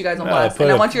gonna put you guys on Yeah, blast, put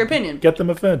and I it- want your opinion. Get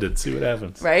them offended. See what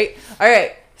happens. Right? All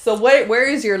right. So where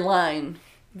is your line?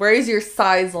 Where is your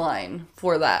size line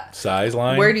for that? Size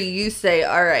line? Where do you say,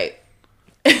 all right?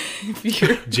 If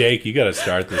you're, Jake, you got to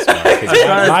start this one.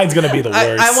 'Cause mine's going to be the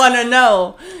worst. I want to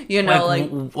know, you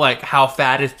know, like how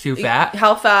fat is too fat?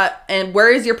 how fat, and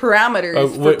where is your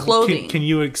parameters for clothing? Can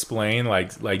you explain,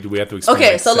 like, do we have to explain?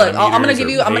 Okay, like, so look, I'm gonna centimeters give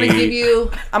or you, I'm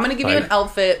gonna weight? give you an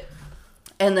outfit,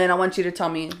 and then I want you to tell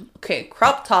me, okay,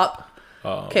 crop top,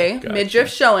 Oh, okay, gotcha. midriff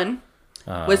showing,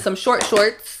 with some short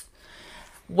shorts,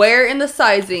 where in the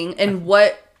sizing, and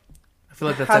what I feel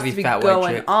like that's has every to be fat white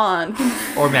going chick. on.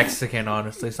 Or Mexican,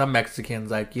 honestly. Some Mexicans,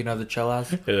 like, you know, the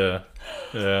chillas.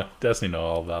 Yeah, Destiny know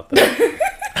all about that.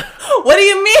 What do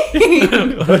you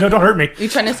mean? No, don't hurt me. You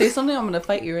trying to say something? I'm gonna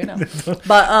fight you right now.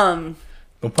 But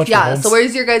Don't punch me, yeah. Holmes. So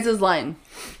where's your guys' line?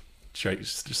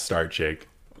 Just start, Jake,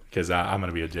 because I'm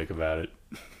gonna be a dick about it.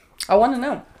 I want to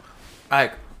know.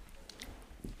 Like,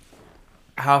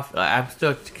 how... I'm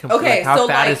still... Okay, like, how so,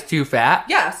 fat like- is too fat?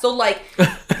 Yeah. So like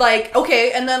Like,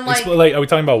 okay, and then like Like, are we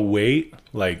talking about weight?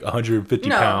 Like 150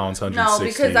 no, pounds, 160? no,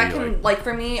 because that can like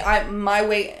for me, my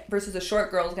weight versus a short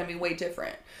girl is gonna be way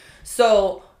different.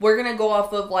 So we're gonna go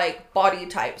off of like body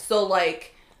type. So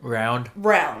like Round.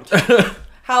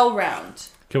 How round?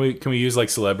 Can we use like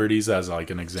celebrities as like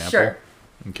an example? Sure.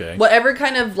 Okay. Whatever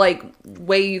kind of like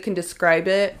way you can describe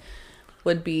it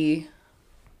would be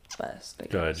best.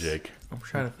 Go ahead, Jake. I'm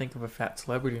trying to think of a fat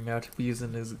celebrity now to be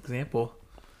using as example.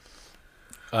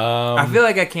 Um, I feel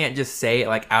like I can't just say it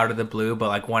like out of the blue, but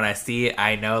like when I see it,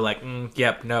 I know like,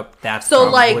 yep, nope, that's So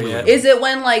like, probably it. is it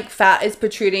when like fat is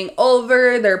protruding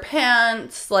over their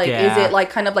pants? Like, is Yeah. it like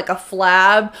kind of like a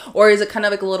flab, or is it kind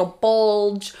of like a little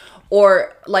bulge,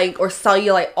 or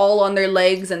cellulite all on their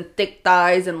legs and thick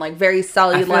thighs and like very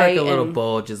cellulite? I feel like a little and,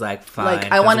 bulge is like fine. Like,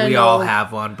 I 'cause wanna we all know-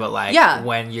 have one, but like Yeah.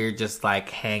 when you're just like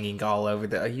hanging all over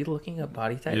the. Are you looking at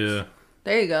body types? yeah.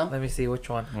 There you go. Let me see which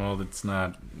one. Well, it's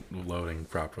not loading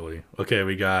properly. Okay,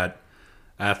 we got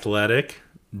athletic,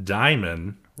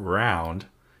 diamond, round,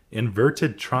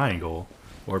 inverted triangle,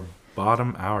 or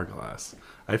bottom hourglass.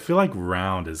 I feel like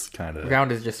round is kind of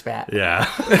Round is just fat. Yeah.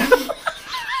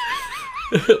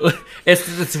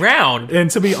 It's round. And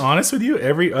to be honest with you,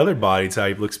 every other body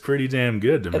type looks pretty damn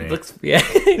good to me. It looks yeah.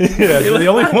 Yeah, the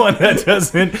only one that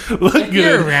doesn't look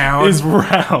you're good round. is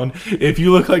round. If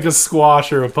you look like a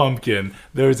squash or a pumpkin,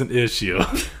 there's an issue,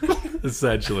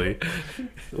 essentially.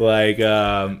 Like,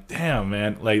 damn,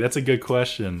 man. Like, that's a good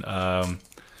question.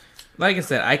 Like I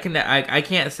said, I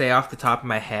can't say off the top of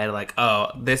my head like, oh,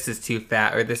 this is too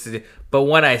fat or this is. But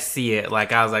when I see it,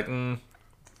 like I was like,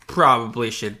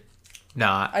 probably should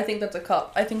not. I think that's a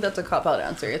cop. I think that's a cop out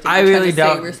answer. I think I you're trying really to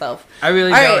don't- save yourself. I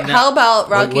really All don't right. know. How about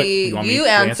What- Rocky? you want me You to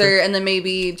answer, answer? and then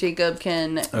maybe Jacob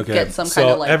can Okay. get some so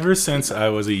kind of like. ever since I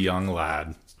was a young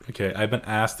lad, okay, I've been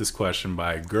asked this question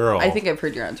by a girl. I think I've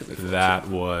heard your answer before. that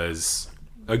was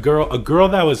a girl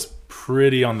that was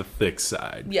pretty on the thick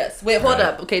side. Yes. Wait. Hold Right.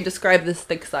 up. Okay. Describe this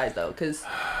thick side though, because,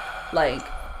 like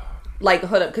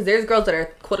hold up, because there's girls that are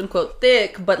quote unquote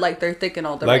thick, but like they're thick in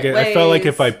all the Like right I felt like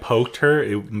ways. if I poked her,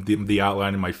 the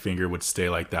outline of my finger would stay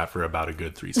like that for about a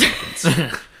good 3 seconds.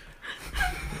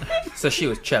 So she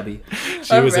was chubby.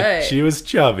 Alright. She was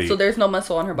chubby, So there's no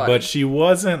muscle on her body. but she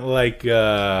wasn't like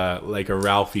a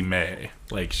Ralphie May.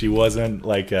 Like she wasn't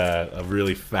like a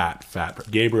really fat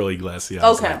Gabriel Iglesias.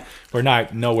 Okay. Like, we're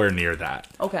not nowhere near that.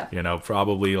 Okay. You know,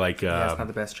 probably like Yeah, it's not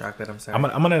the best chocolate. I'm sorry.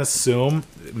 I'm gonna assume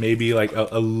maybe like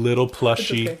a little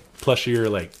okay. plushier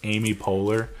like Amy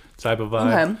Poehler type of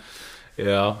vibe. Okay.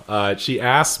 Yeah. She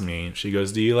asked me. She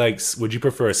goes, "Do you would you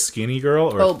prefer a skinny girl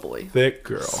or Oh, a boy. thick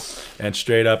girl?" And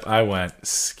straight up, I went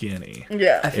skinny.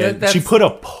 Yeah. I feel like And that's, she put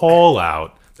a poll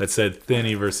out that said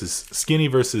skinny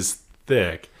versus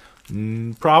thick.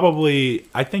 Probably,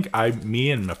 I think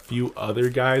me and a few other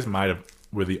guys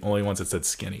were the only ones that said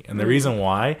skinny. And the reason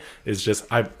why is just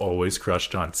I've always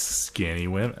crushed on skinny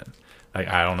women. Like,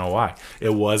 I don't know why.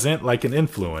 It wasn't like an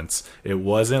influence. It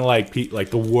wasn't like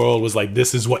the world was like,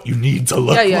 this is what you need to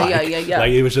look Yeah. like.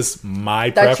 Like, it was just my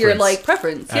That's preference. your like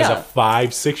preference. As Yeah. a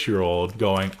 5-6-year-old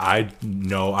going, I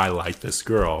know I like this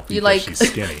girl because You like she's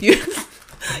skinny. you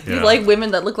Yeah. like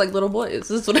women that look like little boys.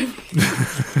 This is what I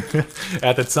mean.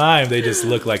 At the time, they just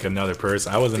looked like another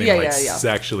person. I wasn't even Yeah.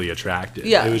 sexually attracted.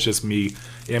 Yeah. It was just me,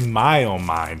 in my own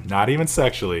mind, not even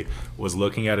sexually, was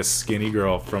looking at a skinny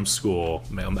girl from school,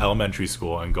 elementary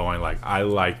school, and going like, I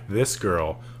like this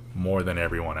girl more than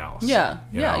everyone else. Yeah.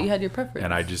 You Yeah. know? You had your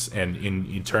preference. And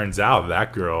it turns out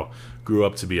that girl grew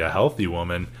up to be a healthy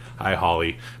woman. Hi,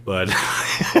 Holly. But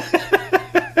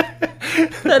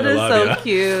That I is love so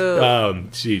ya.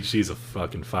 cute. She's a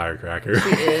fucking firecracker. She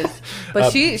is,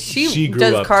 but she she grew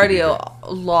does up to be cardio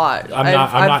a lot. I'm not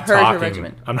heard her talking.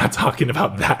 regimen. I'm not talking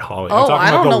about that Holly. Oh, I'm talking I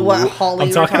about don't know the what wo- Holly I'm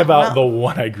you're talking talking about about. the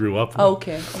one I grew up with.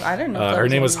 Okay, I don't know. if that Her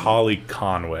name her was Holly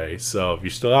Conway. So if you're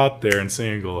still out there and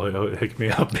single, hit me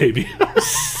up, baby.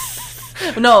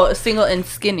 No, single and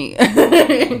skinny.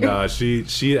 No,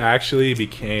 she actually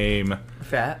became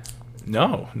fat.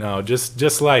 no,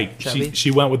 just like Chubby? she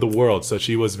went with the world. So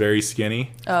she was very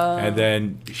skinny, and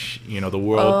then the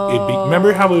world.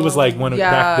 Remember how it was like when yeah.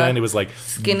 back then it was like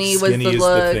Skinny was the is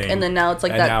look, thing. and then now it's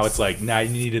like and that now it's like now you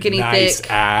need a skinny, nice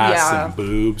thick. ass Yeah. and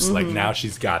boobs. Like now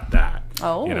she's got that.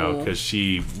 Oh. Because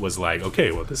she was like,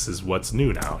 okay, well, this is what's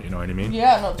new now. You know what I mean?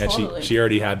 Yeah, no, And totally. she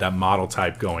already had that model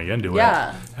type going into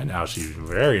Yeah. it. And now she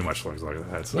very much looks like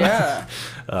that. So,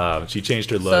 Yeah. she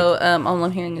changed her look. So all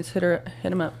I'm hearing is hit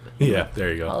him up. Yeah,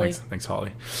 there you go. Holly. Thanks,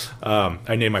 Holly.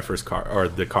 I named my first car, or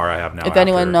the car I have now. If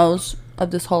anyone knows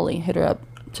of this Holly, hit her up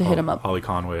to hit him up. Holly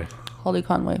Conway. Holly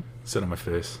Conway. Sit on my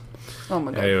face. Oh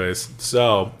my god. Anyways,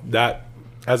 so that,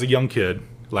 as a young kid,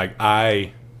 like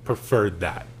I preferred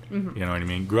that. Mm-hmm. You know what I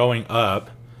mean? Growing up,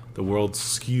 the world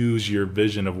skews your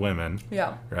vision of women.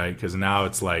 Yeah. Right? Because now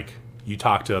it's like you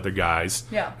talk to other guys.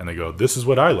 Yeah. And they go, this is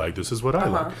what I like. This is what I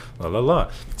like. La, la,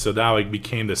 la. So now it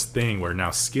became this thing where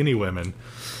now skinny women,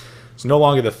 it's no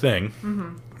longer the thing.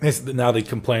 Mm-hmm. Now they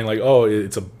complain like, oh,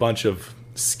 it's a bunch of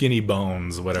skinny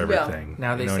bones, whatever Yeah. thing.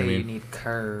 Now they You know say what I you mean? need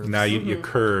curves. Now you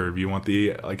curve. You want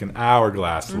the like an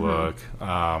hourglass look.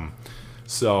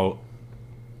 So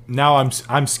now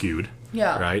I'm skewed.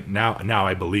 Yeah. Right now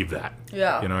I believe that.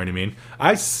 Yeah. You know what I mean?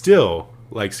 I still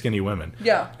like skinny women.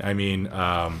 Yeah. I mean,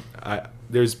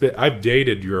 I've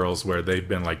dated girls where they've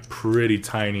been like pretty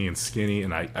tiny and skinny,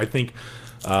 and I think.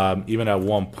 Even at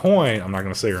one point, I'm not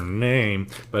going to say her name,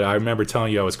 but I remember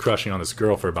telling you I was crushing on this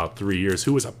girl for about 3 years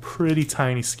who was a pretty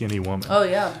tiny, skinny woman. Oh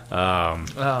yeah.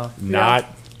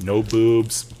 No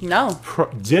boobs. No.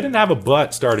 Didn't have a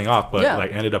butt starting off, but Yeah.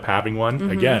 like ended up having one.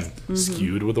 Again,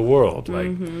 skewed with the world.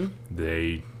 Like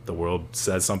the world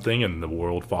says something and the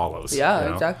world follows. Yeah. you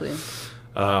know? Exactly.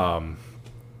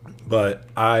 But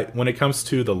when it comes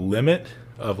to the limit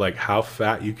of like how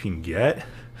fat you can get,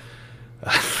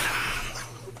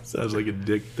 sounds like a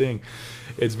dick thing.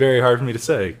 It's very hard for me to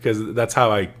say because that's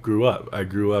how I grew up. I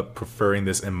grew up preferring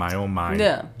this in my own mind.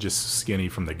 Yeah. Just skinny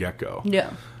from the get-go.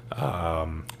 Yeah.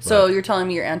 So you're telling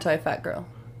me you're anti-fat girl?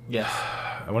 Yes.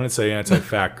 I wouldn't say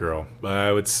anti-fat girl, but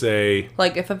I would say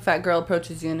Like if a fat girl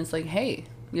approaches you and is like, "Hey,"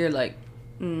 you're like,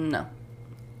 "No."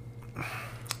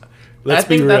 let's I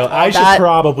be think real. that's I all- should that-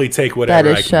 probably take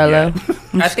whatever I can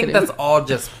get. I think that's all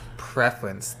just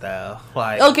preference, though.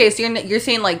 Like Okay, so you're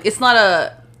saying like it's not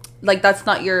a like that's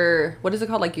not your what is it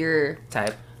called, like your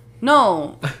type.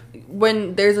 no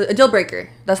when there's a deal breaker,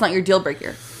 that's not your deal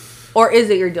breaker, or is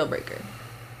it your deal breaker?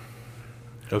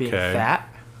 Okay. Being fat.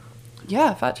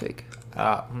 Yeah, fat chick.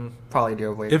 Probably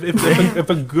deal breaker. If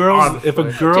a girl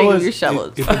Jake, is you're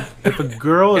shallow. if a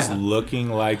girl is looking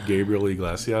like Gabriel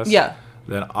Iglesias, Yeah.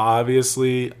 then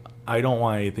obviously I don't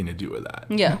want anything to do with that.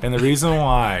 Yeah. And the reason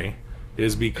why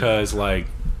is because like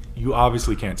you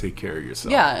obviously can't take care of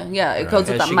yourself. Yeah, it goes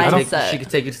with that she could mindset. she could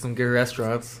take you to some good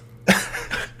restaurants.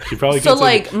 She probably So, could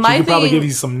like, she my could probably thing- give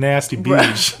you some nasty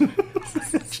beach.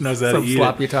 She knows how to Some eat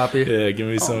sloppy it. toppy. Yeah, give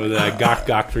me some of that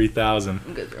Gok 3000.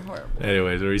 You guys are horrible.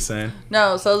 Anyways, what were you saying?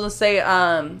 No, so I was gonna say,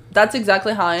 that's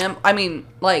exactly how I am. I mean,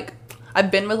 like, I've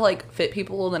been with like fit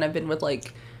people, then I've been with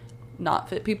like not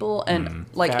fit people, and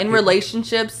like Fat in people.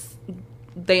 relationships,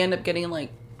 they end up getting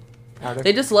like Powder.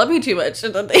 they just love me too much,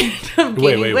 and then they end up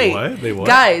gaining Wait, weight. what? They what?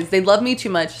 Guys, they love me too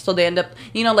much, so they end up,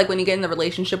 you know, like when you get in the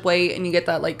relationship weight and you get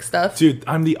that like stuff. Dude,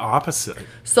 I'm the opposite.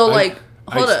 So like,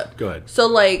 hold I- up. Go ahead. So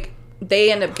like,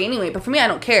 they end up gaining weight, but for me, I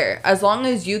don't care as long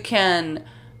as you can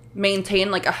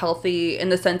maintain like a healthy, in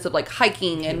the sense of like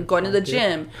hiking and going to the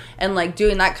gym and like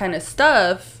doing that kind of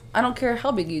stuff. I don't care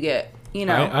how big you get. You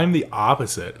know. I'm the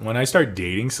opposite. When I start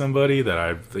dating somebody that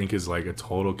I think is like a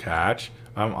total catch,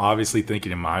 I'm obviously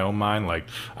thinking in my own mind, like,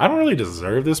 I don't really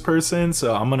deserve this person,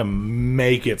 so I'm going to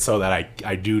make it so that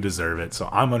I do deserve it. So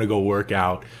I'm going to go work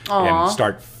out Aw. and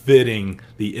start fitting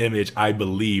the image I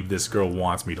believe this girl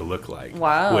wants me to look like.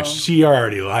 Wow. Which she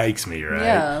already likes me, right?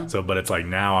 Yeah. So, but it's like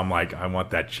now I'm like, I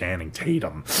want that Channing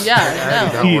Tatum.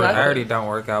 Yeah. No. Yeah. I already don't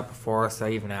work out before, so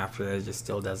even after it just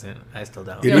still doesn't. I still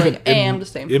don't. You're like, hey, I'm the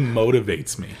same. It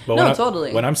motivates me. But No, when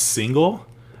totally. When I'm single,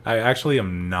 I actually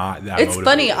am not that It's funny.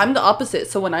 motivated. I'm the opposite.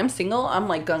 So when I'm single, I'm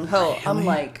like gung ho. I'm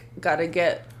like, gotta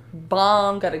get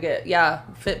bomb, gotta get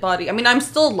fit body. I mean, I'm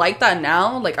still like that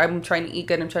now. Like I'm trying to eat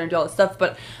good, I'm trying to do all that stuff,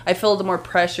 but I feel the more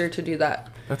pressure to do that.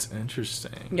 That's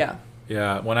interesting. Yeah.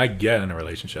 Yeah, when I get in a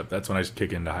relationship, that's when I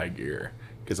kick into high gear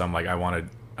because I'm like, I want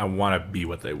to be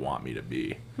what they want me to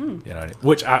be. You know,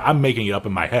 which I'm making it up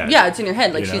in my head. Yeah, it's in your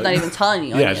head. Like You she's know? not even telling you.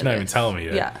 Yeah, any she's of not it. even telling me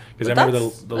yet. Yeah. Because I But remember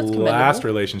that's the commendable. last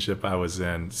relationship I was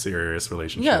in, serious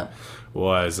relationship, Yeah.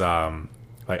 was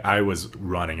like I was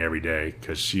running every day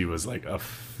because she was like a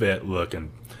fit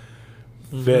looking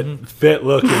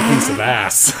piece of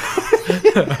ass.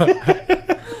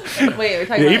 Wait, we're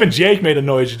talking Yeah, about, even Jake made a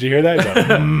noise. Did you hear that?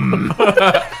 He's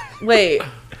like, wait,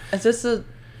 is this a?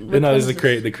 which no, one this is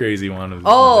this? the crazy one. Of,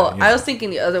 Oh, you know. I was thinking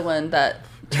the other one that.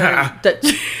 that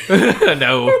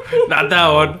No, not that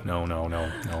one.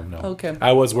 No. Okay.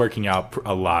 I was working out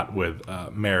a lot with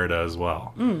Merida as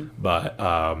well, Mm. but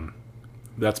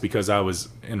that's because I was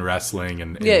in wrestling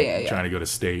and Yeah. trying to go to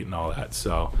state and all that.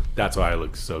 So that's why I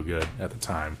looked so good at the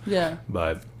time. Yeah.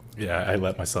 But yeah, I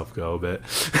let myself go a bit.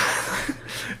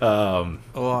 Well,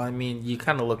 I mean, you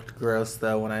kind of looked gross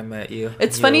though when I met you.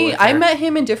 It's You were funny. with I her. met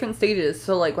him in different stages.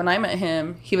 So like when I met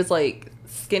him, he was like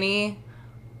skinny,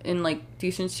 in like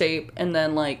decent shape, and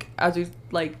then like as we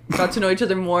like got to know each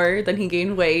other more, then he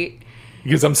gained weight,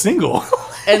 Because I'm single.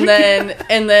 and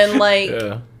then like,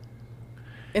 Yeah.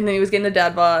 and then he was getting the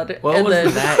dad bod. What and was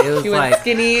then that? It was he went like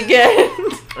skinny again.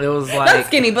 it was Not like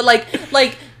skinny, but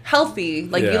like healthy.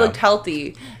 Like you Yeah. looked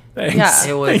healthy. Thanks.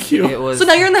 Yeah. it was Thank you. it was So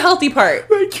now you're in the healthy part.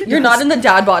 Thank you, You're guys. not in the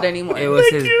dad bod anymore. it was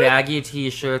Thank his you. baggy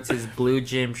t-shirts, his blue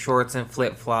gym shorts and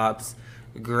flip flops,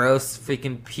 gross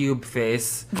freaking pube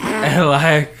face, and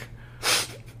like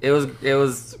it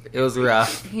was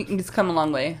rough. He's come a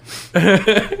long way.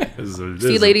 This is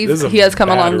See, a- ladies, this is he has come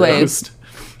a bad long way. roast.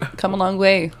 Come a long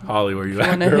way. Holly, where you I at,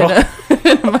 wanna girl? hit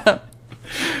him up.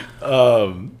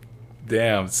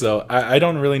 Damn. So I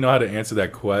don't really know how to answer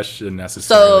that question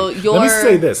necessarily. So Let me you're-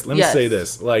 say this. Let me yes. say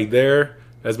this. Like there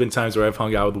has been times where I've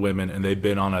hung out with women and they've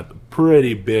been on a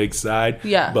pretty big side.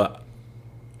 Yeah. But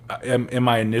in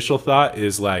my initial thought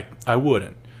is like I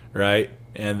wouldn't, right?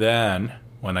 And then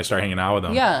when I start hanging out with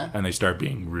them, Yeah. and they start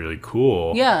being really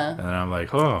cool, Yeah. and I'm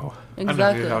like, oh, I know what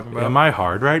Exactly. you're talking about. am I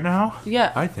hard right now?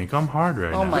 Yeah. I think I'm hard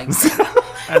right Oh now. my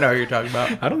I know what you're talking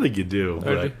about. I don't think you do,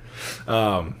 I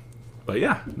but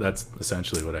yeah, that's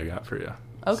essentially what I got for you.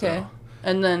 Okay. So,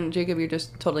 And then Jacob, you're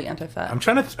just totally anti-fat. I'm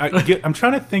trying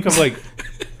to think of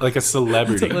like a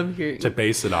celebrity That's what I'm hearing. to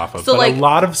base it off of. So, but like, a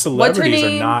lot of what's her celebrities are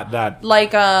name? not that.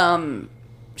 Like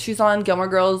she's on Gilmore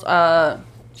Girls.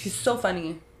 She's so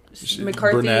funny.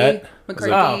 McCarthy. Brunette?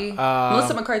 McCarthy. Oh,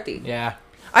 Melissa McCarthy. Yeah.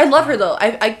 I love her though.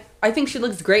 I think she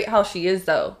looks great how she is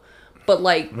though. But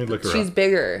like me look her she's up.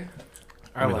 bigger.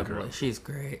 I me love look her her. up. She's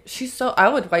great. She's so I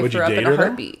would wipe Would you her up date in her, a though?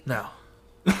 heartbeat. No.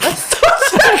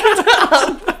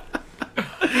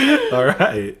 All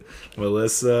right,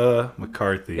 Melissa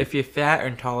McCarthy. If you're fat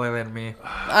and taller than me,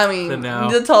 I mean, So no.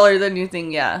 the taller than you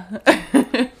think, yeah.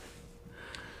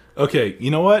 Okay, you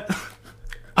know what?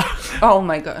 Oh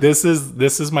my god. This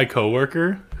is my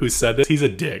coworker who said this. He's a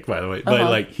dick, by the way, but Uh-huh.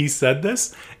 like he said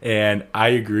this, and I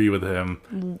agree with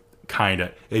him.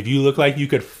 Kinda. If you look like you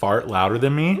could fart louder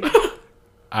than me,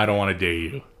 I don't want to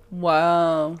date you.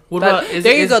 Wow. What That- about-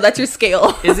 there you go. That's your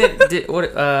scale.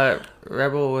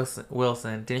 Rebel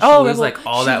Wilson? Didn't she Oh, lose Rebel- like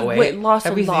all she that weight? lost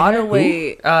Have a you seen lot her? of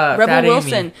weight. Fat Rebel Amy.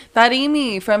 Wilson, Fat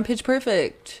Amy from Pitch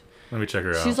Perfect. Let me check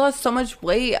her out. She's lost so much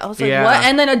weight. I was like, Yeah. what?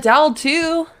 And then Adele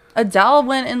too. Adele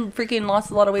went and freaking lost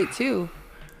a lot of weight too.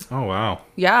 Oh wow.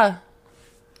 Yeah.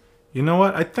 You know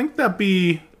what? I think that'd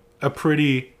be a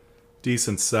pretty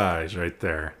decent size right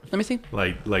there. Let me see.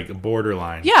 Like a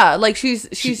borderline. Yeah, like she's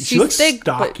She looks thick,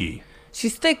 stocky. but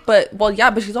she's thick, but well, yeah,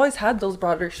 but she's always had those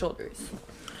broader shoulders.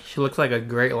 She looks like a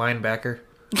great linebacker.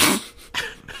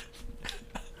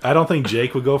 I don't think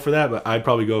Jake would go for that, but I'd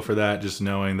probably go for that just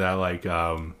knowing that like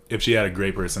if she had a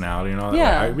great personality and all that.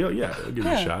 Yeah. I'll give you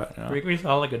a Yeah. shot. you know? Make me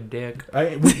sound like a dick.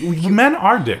 Men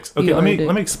are dicks. Okay, You let are a me dick.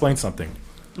 let me explain something.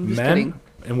 I'm just Men kidding.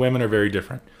 and women are very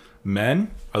different.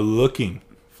 Men are looking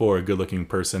for a good-looking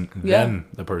person, Yeah. then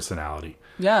the personality.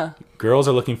 Yeah. Girls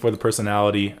are looking for the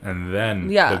personality and then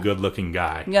Yeah. the good-looking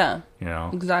guy. Yeah. You know.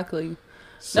 Exactly.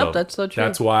 So Nope, that's so true.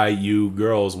 That's why you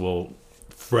girls will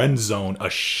friend zone a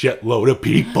shitload of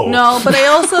people. No, but I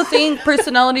also think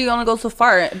personality only goes so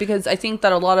far because I think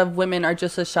that a lot of women are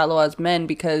just as shallow as men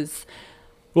because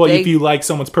Well, They- if you like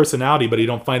someone's personality but you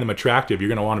don't find them attractive, you're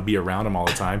going to want to be around them all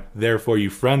the time. Therefore, you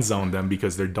friend zone them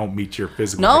because they don't meet your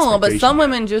physical no, but expectation. some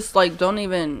women just like don't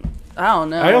even. I don't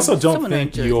know. I also Some don't women are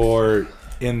think jerks. you're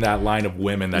in that line of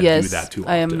women that Yes, do that too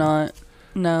often. I am not.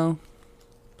 No,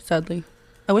 sadly,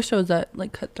 I wish I was that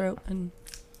like cutthroat and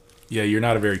Yeah, you're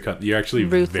not a very you're actually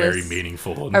Ruthless. very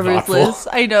meaningful and a thoughtful. ruthless.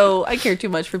 I know. I care too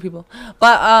much for people.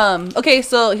 But okay,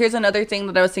 so here's another thing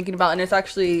that I was thinking about, and it's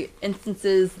actually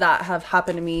instances that have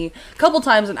happened to me a couple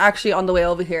times, and actually on the way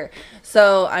over here.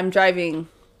 So I'm driving,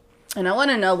 and I want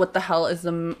to know what the hell is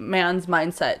the man's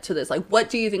mindset to this. Like, what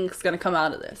do you think is gonna come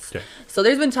out of this? Okay. So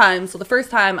there's been times. So the first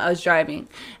time I was driving,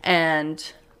 and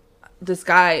this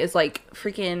guy is like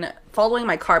freaking following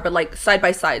my car, but like side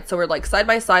by side. So we're like side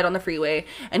by side on the freeway,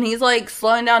 and he's like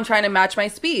slowing down, trying to match my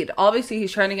speed. Obviously,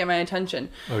 he's trying to get my attention.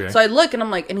 Okay. So I look, and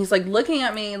I'm like, and he's like looking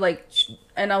at me, like,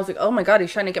 and I was like, oh my god,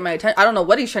 he's trying to get my attention. I don't know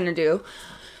what he's trying to do.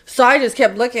 So I just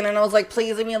kept looking, and I was like,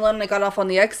 please leave me alone. And I got off on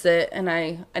the exit, and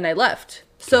I left.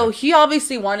 So he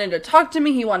obviously wanted to talk to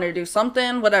me. He wanted to do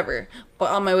something, whatever.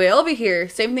 But on my way over here,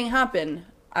 same thing happened.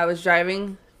 I was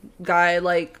driving. Guy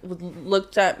like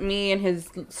looked at me in his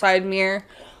side mirror,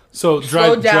 So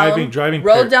slowed down, driving.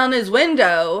 rolled down his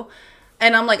window,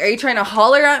 and I'm like, "Are you trying to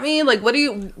holler at me? Like, what do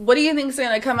you think's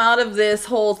gonna come out of this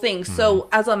whole thing?" So,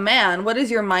 as a man, what is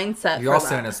your mindset? You're for also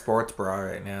that? in a sports bra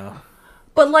right now.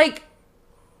 But like,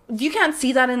 you can't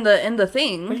see that in the You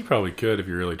thing. probably could if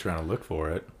you're really trying to look for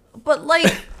it. But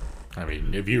like, I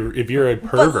mean, if you're a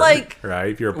pervert, like- right?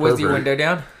 If you're a Was pervert, your window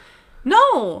down?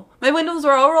 No, my windows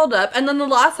were all rolled up, and then the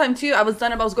last time too, I was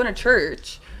going to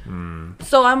church.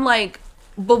 So I'm like,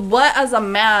 but what as a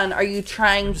man are you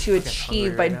trying to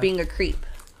achieve by being a creep?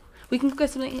 We can go get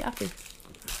something to eat after.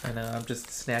 I know. I'm just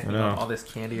snacking on all this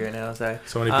candy right now. So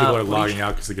many people are logging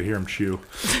out because they could hear him chew.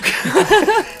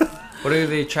 What do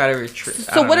they try to retrieve?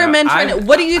 So what are men trying to?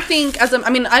 What do you think?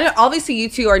 Obviously you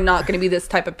two are not going to be this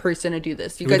type of person to do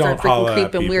this. You guys are freaking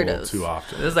creeping weirdos. Too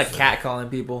often. This is like catcalling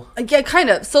people. Yeah,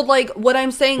 kind of. So like, what I'm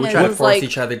saying We is try to force like,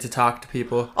 each other to talk to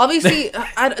people. obviously,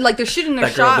 like they're shooting their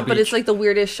That girl at shot, the but it's beach. like the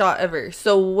weirdest shot ever.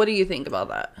 So what do you think about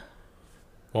that?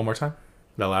 One more time.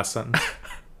 That last sentence.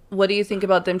 What do you think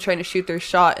about them trying to shoot their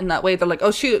shot in that way? They're like,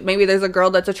 oh shoot, maybe there's a girl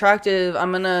that's attractive.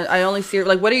 I only see her.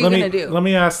 Like, what are you gonna do? Let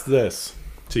me ask this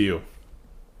to you.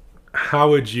 How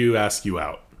would you ask you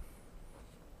out?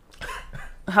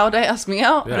 How would I ask me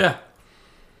out? Yeah.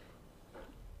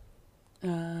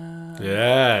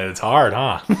 Yeah, it's hard,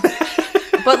 huh?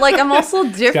 But like, I'm also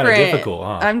different. difficult,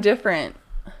 huh? I'm different.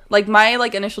 Like my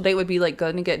initial date would be like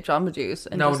going to get Jamba Juice.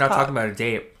 And No, we're just not talk. talking about a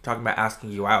date. We're talking about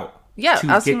asking you out. Yeah, to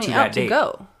asking get me to out that to date.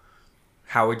 go.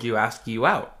 How would you ask you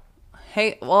out?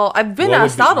 Hey, well, I've been What would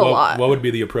asked be- out a what- lot. What would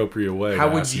be the appropriate way? How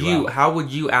to would ask you? out? How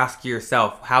would you ask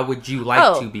yourself? How would you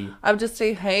like to be? I would just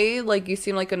say, hey, like you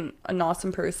seem like an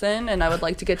awesome person, and I would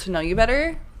like to get to know you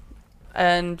better.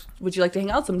 And would you like to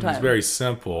hang out sometime? It's very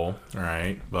simple,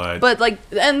 right? But like,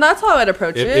 and that's how I'd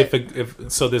approach it. if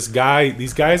so, these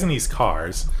guys in these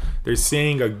cars, they're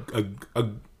seeing a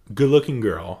good-looking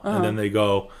girl, and then they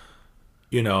go,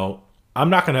 I'm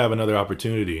not going to have another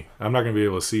opportunity. I'm not going to be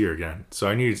able to see her again. So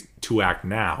I need to act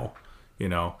now.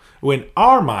 When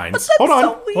our minds, But hold that's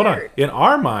on. so weird. In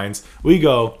our minds, we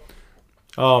go,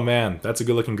 oh man, that's a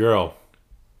good-looking girl.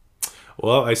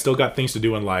 Well, I still got things to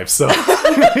do in life, so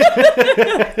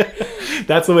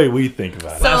that's the way we think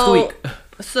about it. Last week.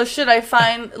 So should I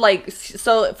find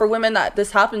so for women that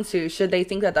this happens to, should they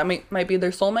think that might be their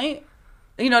soulmate?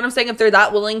 You know what I'm saying? If they're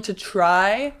that willing to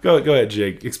try. Go ahead,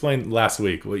 Jake. Explain last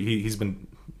week. Well, he's been.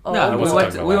 No, we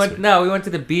went to- we went to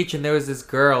the beach and there was this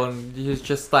girl and she was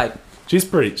just like, She's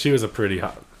pretty. She was a pretty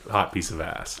hot piece of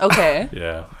ass. Okay.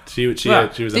 Yeah, she was. Yeah. In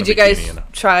Did a you guys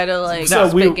bikini, try to like? So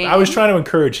spit game? I was trying to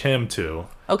encourage him to.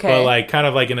 Okay. But like, kind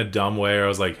of like in a dumb way. Where I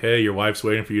was like, "Hey, your wife's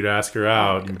waiting for you to ask her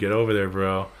out, and get over there,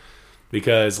 bro."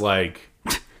 Because like,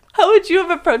 How would you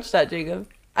have approached that, Jacob?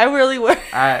 I really would.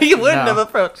 You wouldn't no. have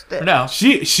approached it. no.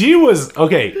 she was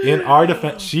okay. In our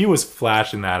defense, she was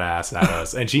flashing that ass at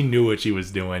us, and she knew what she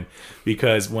was doing.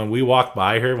 Because when we walked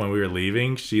by her when we were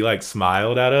leaving, she like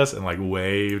smiled at us and like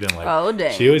waved and like. Oh,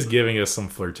 dang. She was giving us some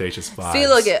flirtatious vibes. See,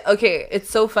 look at okay. It's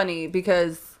so funny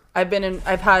because I've been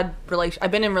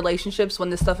in relationships when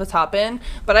this stuff has happened,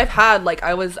 but I've had like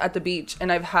I was at the beach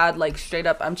and I've had like straight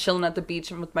up I'm chilling at the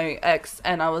beach with my ex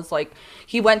and I was like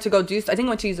he went to go do I think he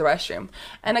went to use the restroom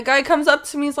and a guy comes up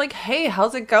to me, he's like, hey,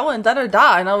 how's it going, da da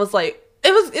da, and I was like,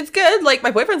 it's good, like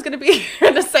my boyfriend's gonna be here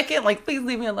in a second, like please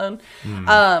leave me alone.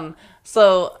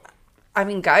 So I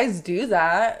mean guys do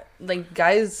that, like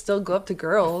guys still go up to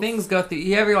girls. Things go through.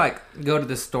 You ever like go to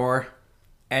the store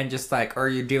and just like, or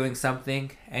you're doing something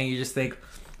and you just think,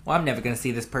 well, I'm never going to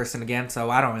see this person again, so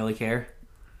I don't really care.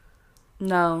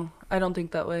 No, I don't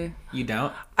think that way. You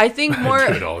don't? I think more. I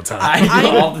do it all the time. I do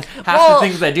all half well, the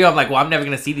things I do. I'm like, well, I'm never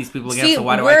going to see these people again, See, so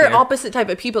why do I we're care? opposite type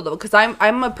of people though, because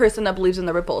I'm a person that believes in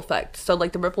the ripple effect. So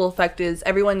like the ripple effect is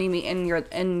everyone you meet in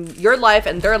your life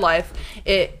and their life,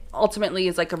 it ultimately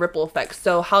is like a ripple effect.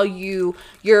 So how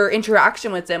your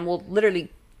interaction with them will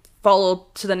literally follow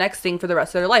to the next thing for the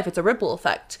rest of their life. It's a ripple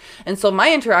effect. And so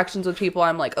my interactions with people,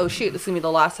 I'm like, oh shoot, this is gonna be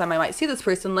the last time I might see this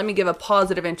person. Let me give a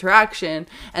positive interaction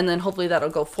and then hopefully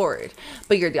that'll go forward.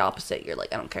 But you're the opposite. You're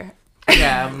like, I don't care.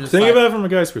 Yeah, I'm just Think like, about it from a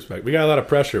guy's perspective. We got a lot of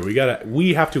pressure.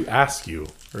 We have to ask you,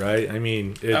 right? I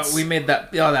mean, it's we made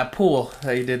that pool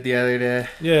that you did the other day.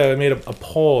 yeah. We made a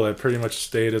poll that pretty much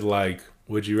stated like,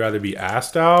 would you rather be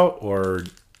asked out or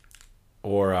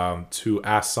to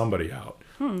ask somebody out?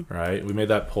 Right? We made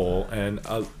that poll, and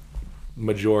a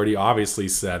majority obviously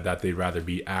said that they'd rather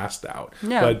be asked out.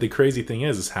 Yeah. But the crazy thing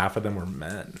is half of them were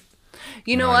men.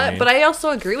 You know know what I what? mean? But I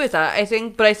also agree with that. I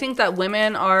think that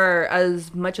women are,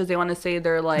 as much as they want to say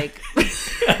they're like,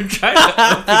 I'm trying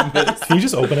to open this. Can you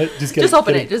just open it? Just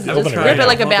open it. Just open rip right it now.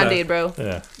 like a Hold on. Band-Aid, bro.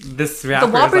 Yeah. This The wrapper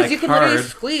Whoppers is like you can hard. literally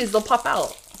squeeze. They'll pop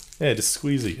out. Yeah, just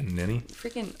squeeze it, you ninny.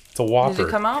 Freaking. It's a Whopper. Did it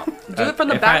come out? Do it from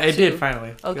the It back. It did too.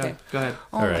 finally. Okay. Go ahead.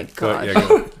 Oh All my right, god.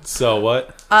 go. So what?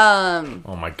 Um.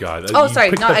 Oh my god. Oh, You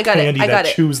sorry. picked No, the I got it. candy I got that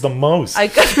it. chews the most. I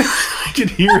I could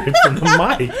hear it from the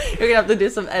mic, You're gonna have to do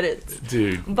some edits.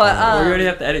 dude. But we already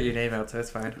have to edit your name out, so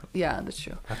it's fine. yeah, that's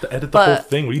true. I have to edit the but- whole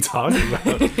thing. What are you talking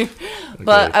about?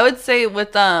 But Okay. I would say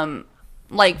with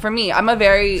like for me, I'm a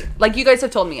very, like you guys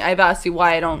have told me, I've asked you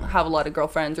why I don't have a lot of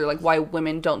girlfriends, or like why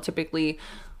women don't typically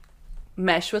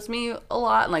mesh with me a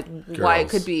lot, like why it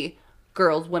could be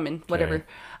girls, women, whatever.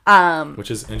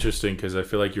 Which is interesting because I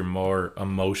feel like you're more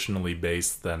emotionally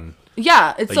based than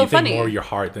yeah, it's like so you think funny. more your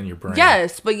heart than your brain.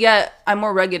 Yes, but yet I'm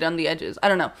more rugged on the edges. I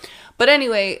don't know. But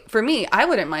anyway, for me, I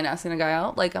wouldn't mind asking a guy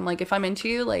out. Like, I'm like, if I'm into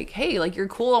you, like, hey, like, you're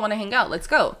cool. I want to hang out. Let's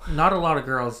go. Not a lot of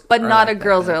girls. But not like a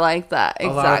girls that, are like that.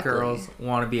 Exactly. A lot of girls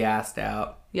want to be asked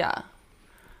out. Yeah.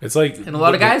 It's like, And a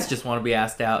lot of guys just want to be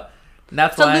asked out. And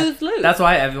that's It's a why lose-lose. That's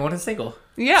why everyone is single.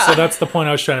 Yeah. so that's the point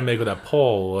I was trying to make with that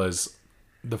poll was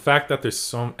the fact that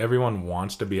everyone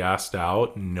wants to be asked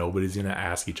out. Nobody's gonna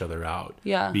ask each other out.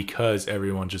 Yeah. Because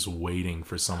everyone's just waiting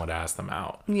for someone to ask them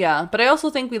out. Yeah, but I also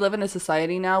think we live in a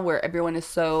society now where everyone is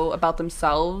so about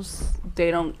themselves. They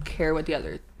don't care what the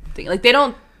other thing. Like, they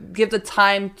don't give the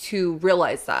time to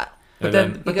realize that. But And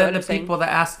then, then- but get then what the I'm saying? people that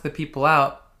ask the people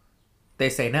out, they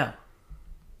say no.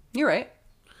 You're right.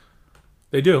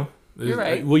 They do. You're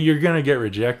right. Well, you're gonna get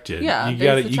rejected. Yeah, you there's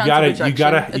gotta, a you chance gotta, of you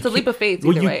gotta. rejection. It's a leap of faith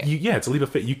Well, either way. yeah, it's a leap of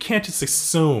faith. You can't just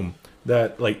assume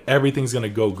that like everything's gonna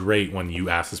go great when you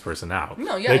ask this person out.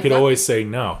 No, yeah, they could exactly. always say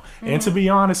no. And to be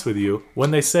honest with you, when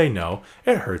they say no,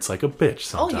 it hurts like a bitch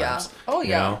sometimes. yeah. Oh,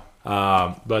 yeah. You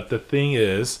know? But the thing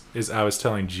is I was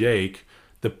telling Jake,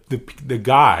 the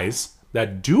guys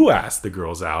that do ask the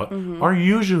girls out are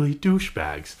usually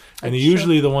douchebags, and they're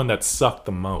usually the one that suck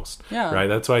the most. Yeah. Right.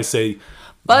 That's why I say.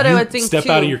 But I You would think step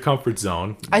too, out of your comfort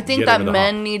zone. I think get that over the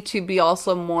men hump. need to be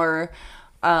also more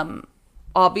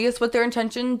obvious with their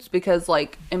intentions, because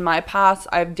like in my past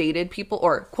I've dated people,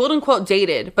 or quote unquote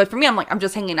dated, but for me I'm like, I'm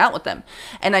just hanging out with them,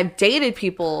 and I've dated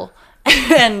people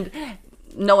and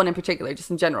no one in particular, just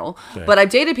in general, but I've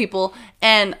dated people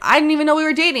and I didn't even know we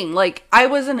were dating. Like, I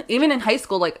wasn't even in high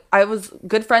school, like I was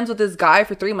good friends with this guy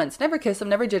for 3 months, never kissed him,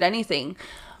 never did anything.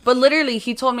 But literally,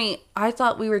 he told me, I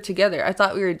thought we were together. I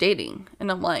thought we were dating. And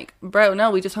I'm like, bro,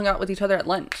 no, we just hung out with each other at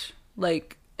lunch.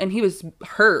 Like, and he was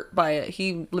hurt by it.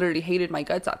 He literally hated my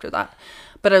guts after that.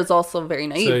 But I was also very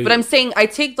naive. So but I'm saying, I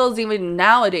take those even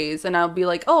nowadays, and I'll be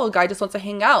like, oh, a guy just wants to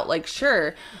hang out. Like,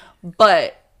 sure.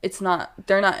 But it's not,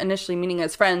 they're not initially meeting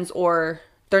as friends, or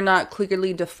they're not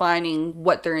clearly defining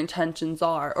what their intentions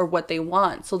are or what they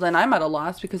want. So then I'm at a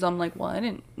loss, because I'm like, well, I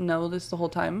didn't know this the whole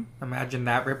time. Imagine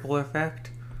that ripple effect.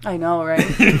 I know, right?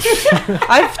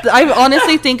 I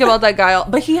honestly think about that guy,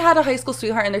 but he had a high school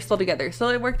sweetheart and they're still together, so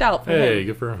it worked out for Hey, him.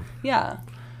 good for him. Yeah,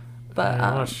 but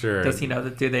I'm not sure. Does he know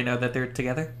that? Do they know that they're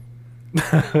together?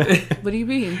 what do you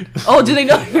mean? Oh, do they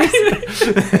know?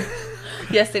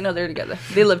 Yes, they know they're together.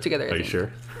 They live together. I Are you think.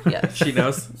 sure? Yes. She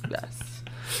knows. Yes.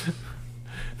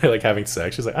 They're like having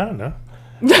sex. She's like, I don't know.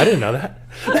 I didn't know that.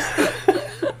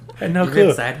 I had no You're clue.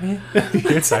 inside me.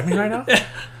 You're inside me right now?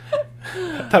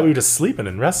 I thought we were just sleeping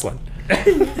and wrestling.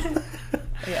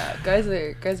 Yeah, guys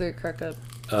are crack up.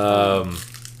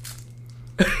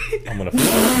 I'm gonna fuck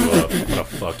you up. I'm gonna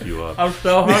fuck you up. I'm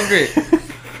so hungry.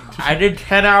 I did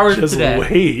 10 hours Just today.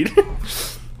 wait.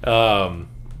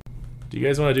 Do you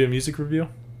guys want to do a music review?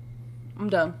 I'm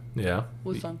done. Yeah.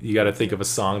 What song? You got to think of a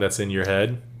song that's in your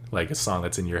head, like a song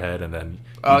that's in your head, and then you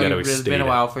Oh, got to it's state been a it.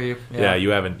 while for you. Yeah, you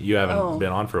haven't Oh.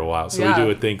 been on for a while. So Yeah. we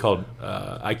do a thing called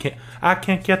I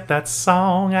can't get that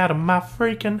song out of my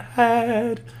freaking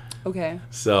head. Okay.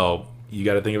 So you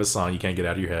got to think of a song you can't get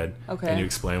out of your head. Okay. And you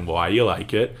explain why you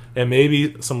like it, and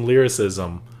maybe some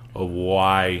lyricism of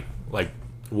why, like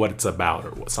what it's about,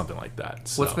 or something like that.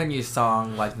 So What's been your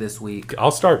song like this week?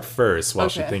 I'll start first while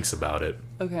she Okay. thinks about it.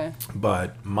 Okay.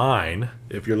 But mine,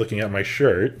 if you're looking at my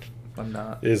shirt, I'm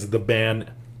not. is the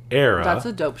band Era. That's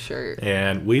a dope shirt.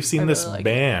 And we've seen I this really like it.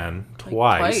 band Like,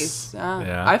 twice.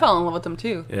 Yeah. I fell in love with them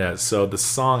too. Yeah, so the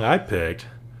song I picked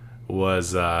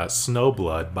was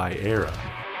Snowblood by Era.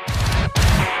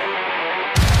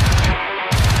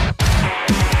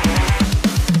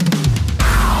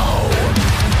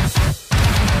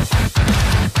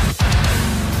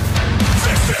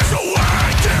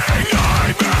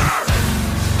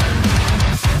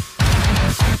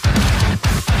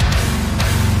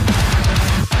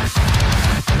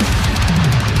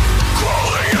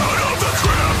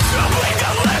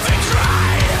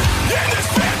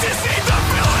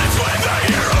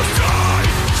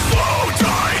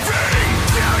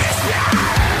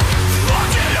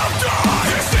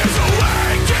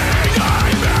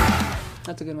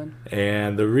 That's a good one.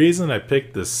 And the reason I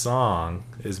picked this song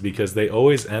is because they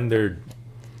always end their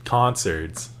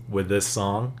concerts with this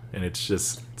song, and it's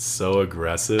just so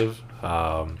aggressive.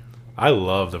 I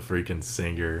love the freaking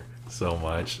singer so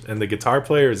much, and the guitar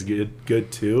player is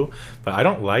good too, but I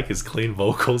don't like his clean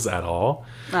vocals at all.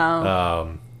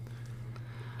 Oh.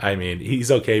 I mean,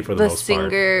 he's okay for the The most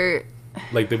singer. part.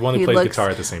 Like the one who He plays looks- guitar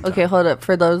at the same time. Okay, hold up.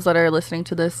 For those that are listening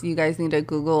to this, you guys need to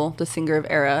Google the singer of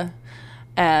Era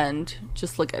and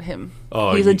just look at him.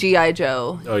 Oh, He's a G.I.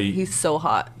 Joe. Oh, He's so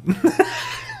hot.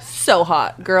 So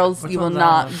hot. Girls, Which you will one's that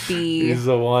not one? be He's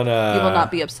the one. you will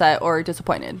not be upset or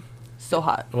disappointed. So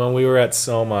hot. When we were at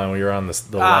Soma and we were on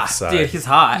the left side. Dude, he's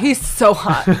hot. He's so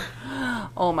hot.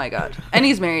 Oh my god. And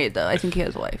he's married though. I think he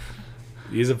has a wife.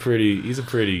 He's a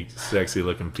pretty sexy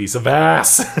looking piece of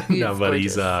ass. No, He's but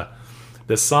gorgeous.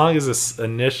 the song is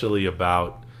initially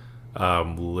about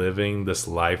living this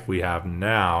life we have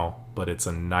now, but it's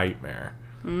a nightmare.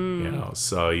 You know,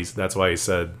 so that's why he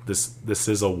said this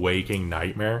is a waking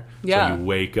nightmare. Yeah. So you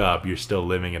wake up, you're still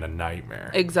living in a nightmare.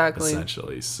 Exactly.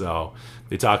 Essentially. So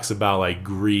it talks about like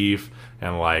grief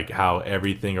and like how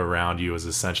everything around you is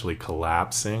essentially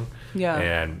collapsing. Yeah.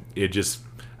 And it just,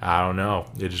 I don't know,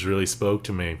 it just really spoke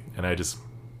to me, and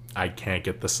I can't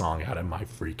get the song out of my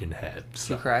freaking head. Did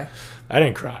So you cry? I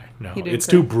didn't cry. No, He didn't it's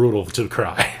cry. too brutal to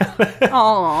cry.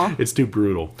 Aw. It's too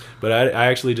brutal. But I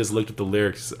actually just looked at the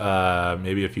lyrics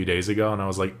maybe a few days ago, and I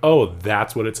was like, oh,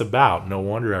 that's what it's about. No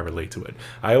wonder I relate to it.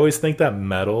 I always think that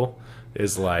metal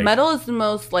is like Metal is the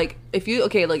most like if you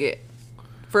look at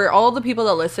for all the people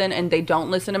that listen and they don't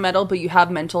listen to metal but you have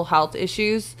mental health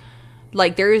issues,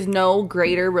 like there is no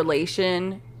greater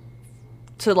relation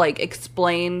to like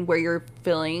explain where you're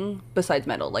feeling besides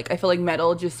metal. Like I feel like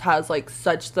metal just has like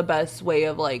such the best way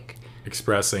of like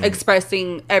expressing.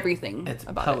 expressing everything It's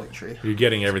about poetry, You're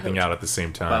getting everything out at the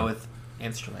same time. but with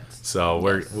instruments. So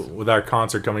we're with our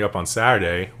concert coming up on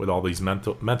Saturday, with all these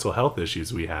mental health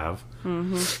issues we have,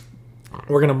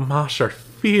 we're gonna mosh our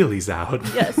feelies out. it.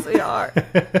 Yes, we are.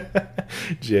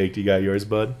 Jake, you got yours,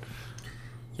 bud?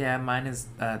 Yeah, mine is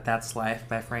 "That's Life"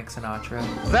 by Frank Sinatra.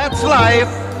 That's life.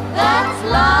 That's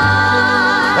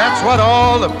life. That's what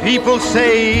all the people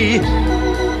say.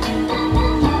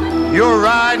 You're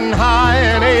riding high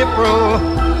in April,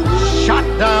 shot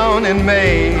down in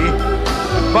May.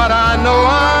 But I know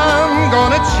I'm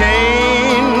gonna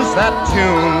change that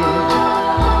tune.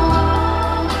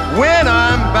 When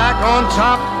I'm back on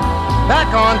top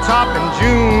in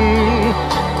June.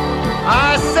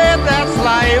 I said that's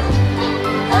life.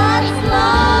 That's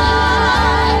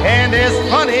life. And as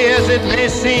funny as it may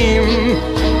seem,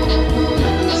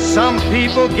 some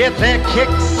people get their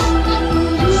kicks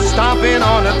stomping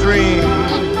on a dream.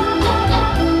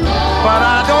 But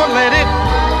I don't let it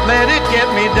get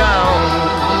me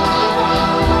down.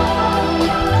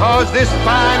 'Cause this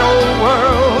fine old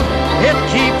world, it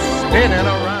keeps spinning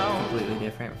around. Completely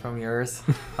different from yours,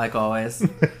 like always.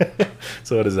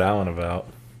 So what is that one about?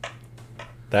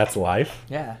 That's life.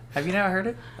 Yeah. Have you never heard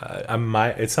it? I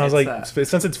might. It sounds It's, like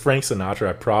since it's Frank Sinatra,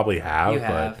 I probably have. You but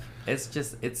have. It's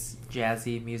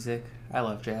jazzy music. I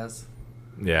love jazz.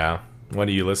 yeah. When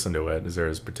do you listen to it? Is there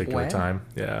a particular When? time?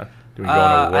 Yeah. Do we go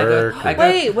I to go- work? I go-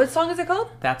 Wait, what song is it called?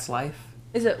 That's life.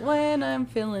 Is it When I'm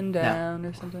Feeling Down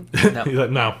or something? No. He's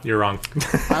like, no, you're wrong.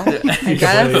 Well, I You're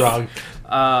guess. completely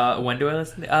wrong. When do I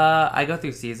listen? I go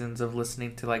through seasons of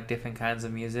listening to like different kinds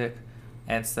of music,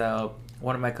 and so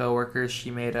one of my coworkers, she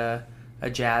made a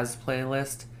jazz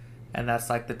playlist, and that's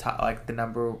like the top, like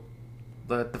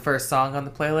the first song on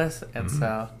the playlist, and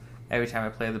so every time I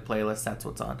play the playlist, that's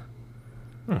what's on.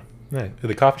 Nice. At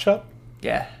the coffee shop?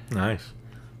 Yeah. Nice.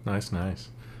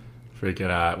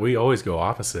 Freaking, we always go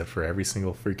opposite for every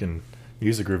single freaking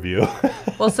music review.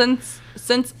 Well, since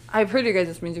I've heard your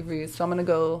guys' music reviews, so I'm gonna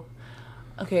go.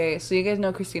 Okay, so you guys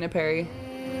know Christina Perry.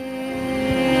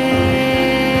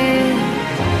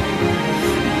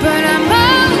 But I'm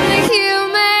only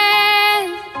human,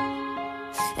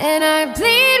 and I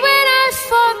bleed when I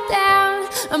fall down.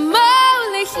 I'm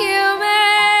only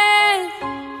human,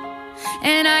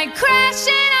 and I crash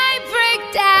and I break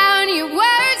down. Your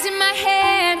words in my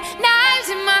head, knives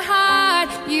in my heart.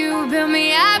 You build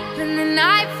me up and then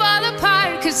I fall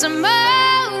apart. 'Cause I'm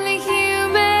only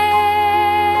human.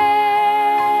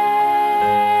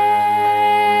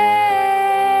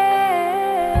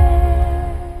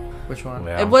 Which one?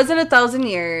 Yeah. It wasn't 1,000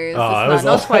 Years. Oh, I It's was not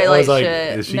no like- I Twilight was like,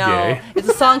 shit. is she no, gay? it's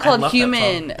a song called love that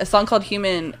Human. song. A song called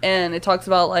Human, and it talks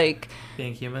about like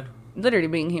Being human. literally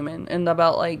being human and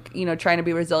about like trying to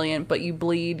be resilient, but you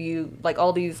bleed, you like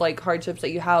all these like hardships that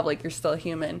you have, like you're still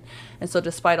human, and so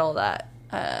despite all that,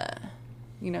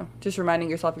 just reminding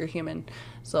yourself you're human.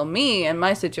 So me and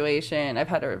my situation, I've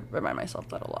had to remind myself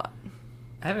that a lot.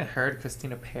 I haven't heard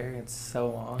Christina Perry in so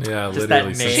long. Yeah, Just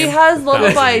literally that since- She name. has 1,000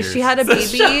 lullabies. She years. had a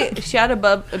baby. She had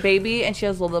a baby, and she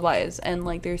has lullabies, and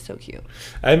like they're so cute.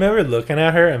 I remember looking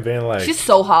at her and being like, She's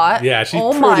so hot. Yeah, she's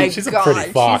oh pretty- my she's a god,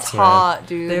 pretty fox, she's man. hot,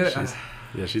 dude. They-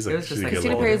 yeah, she's It a, was just she's a like good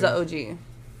Christina little Perry's girl. the OG.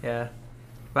 Yeah.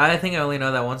 But I think I only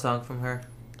know that one song from her.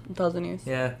 1,000 Years.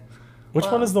 Yeah. Which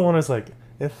one is the one that's like,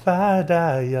 if I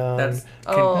die young? That's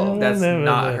Oh. that's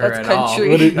not her That's at all. country.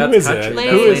 Who That's is country. it? That's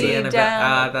Who is Lady it? Annabelle.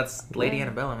 Down. That's Lady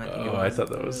Annabelle. I think it Oh, I was. thought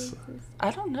that was.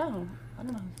 I don't know.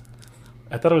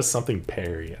 I thought it was something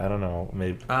Perry. I don't know.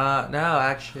 Maybe. No,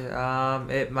 actually,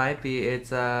 it might be.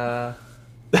 It's I'm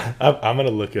gonna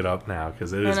look it up now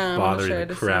because it is I know, I'm bothering gonna try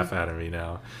the to crap see. out of me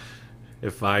now.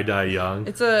 If I die young,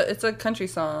 It's a country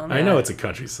song. I know it's a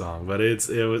country song, but it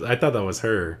was. I thought that was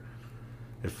her.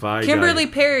 If I Kimberly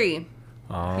die, Perry.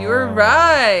 oh, You were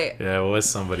right. Yeah, it was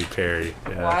somebody Perry.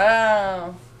 Yeah.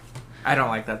 Wow. I don't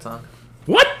like that song.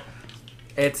 What?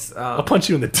 It's I'll punch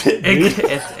you in the tit, it, dude.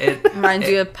 it Reminds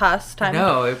you of past time?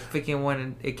 no, it freaking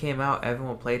when it came out,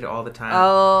 everyone played it all the time.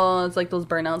 Oh, it's like those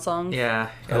burnout songs. Yeah,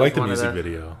 it I like was the one of music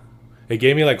video. It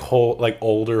gave me like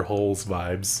older Holes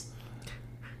vibes,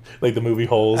 like the movie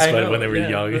Holes, I but know, when they were yeah,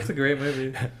 young. That's a great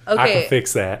movie. I Okay, can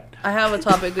fix that. I have a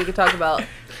topic we could talk about.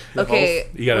 Okay,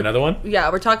 You got another one?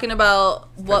 yeah, we're talking about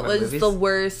what about was movies? the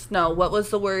worst. No, what was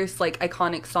the worst like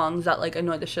iconic songs that like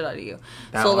annoyed the shit out of you?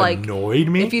 That So one like, Annoyed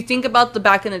me. if you think about the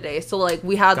back in the day, so like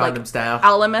we had Gangnam like Style.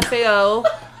 LMFAO.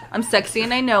 I'm sexy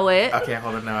and I know it. Okay,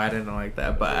 hold on. No, I didn't like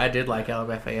that, but I did like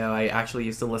LMFAO. I actually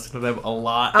used to listen to them a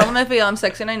lot. LMFAO, I'm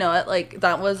sexy and I know it. Like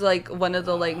that was like one of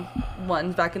the like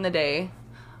ones back in the day.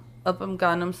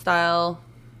 Gangnam Style.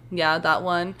 Yeah, that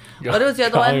one. What was the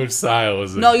other one? Gangnam Style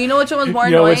was No, you know which one was more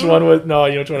you know annoying? which one was? No,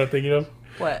 you know which one I'm thinking of?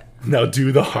 What? No,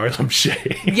 do the Harlem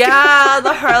Shake. Yeah,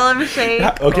 the Harlem Shake.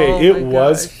 Okay, Oh it my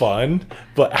was gosh. fun,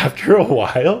 but after a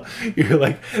while, you're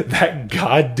like that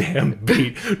goddamn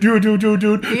beat. Do do do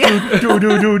do do do do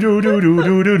do do do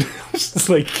do do. Just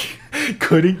like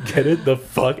couldn't get it the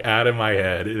fuck out of my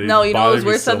head. It No, you know what was bothered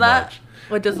me worse so than that? much.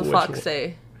 What does the Which fox one?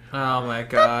 say? Oh my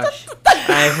gosh,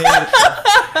 I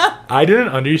hate. I didn't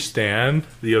understand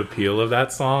the appeal of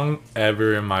that song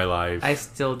ever in my life. I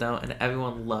still don't, and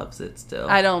everyone loves it still.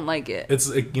 I don't like it. It's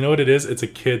you know what it is? It's a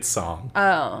kid's song.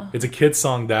 Oh, It's a kid's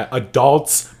song that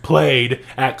adults played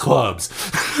at clubs.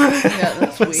 yeah,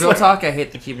 that's Real weird. talk, I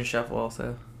hate the Cuban Shuffle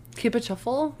also. Keep it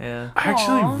shuffle. Yeah, I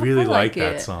actually Aw, really I like like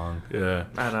that it. song. Yeah.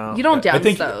 I know. You don't dance I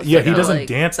think though. yeah, so he doesn't like,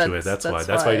 dance to it. That's why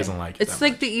he doesn't like it. It's that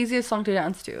like much. the easiest song to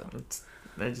dance to.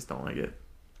 I just don't like it.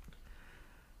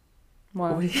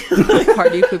 Wow. What do you-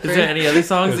 Party Cooper. Is there any other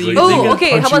songs that It's you like, think Oh, of?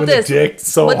 okay. punch How you about in the this? dick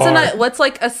so what's hard. what's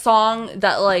like a song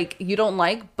that like you don't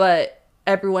like, but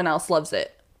everyone else loves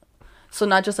it? So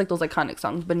not just like those iconic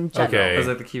songs, but in general. Okay. Was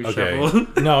it the Cupid okay.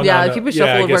 Shuffle? No, Yeah, no. Cupid yeah,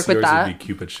 Shuffle I would guess work with yours that. Would be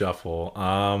Cupid Shuffle.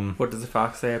 What does the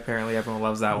fox say? Apparently, everyone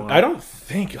loves that one. I don't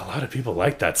think a lot of people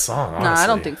like that song. Honestly. Nah, I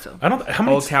don't think so. I don't. How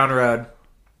many? Old Town Road.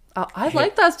 Oh, I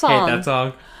like that song. Hate that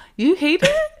song. You hate it?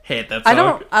 Hate that song. I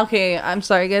don't. Okay, I'm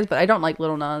sorry guys, but I don't like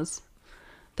Lil Nas.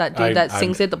 That dude that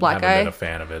sings it, the black I haven't been guy. a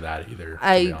fan of it that either.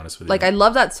 To be honest with you. I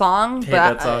love that song, Hate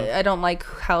but that song. I don't like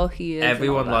how he is. and all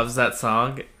Everyone that. loves that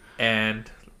song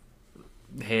and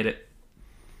hate it.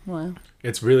 Well,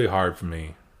 It's really hard for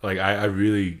me. Like I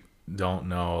really don't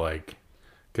know. Like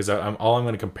because I'm all I'm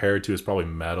going to compare it to is probably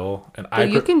metal, and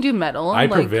but you can do metal. I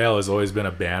like, Prevail has always been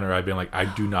a band where I've been like I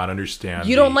do not understand.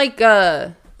 You don't like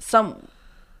some.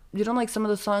 You don't like some of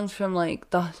the songs from like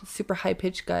the super high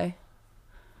pitched guy.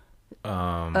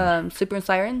 Sleeper and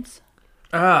Sirens.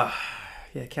 Ah,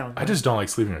 yeah, Calvin. I just don't like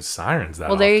Sleeping with Sirens that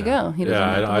Well, there you often. go. He doesn't Yeah,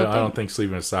 like the whole I thing. don't think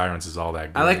Sleeping with Sirens is all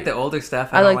that good. I like the older stuff.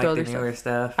 I I don't like the like older the newer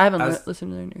stuff. I haven't was-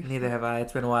 listened to their new. Neither have I.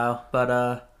 It's been a while, but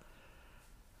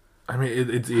I mean, it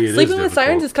is Sleeping with difficult.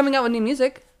 Sirens is coming out with new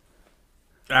music.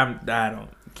 I don't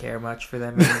care much for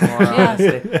them anymore. Yeah.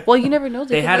 Honestly. Well, you never know.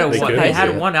 They had They could, they had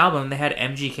yeah. one album. They had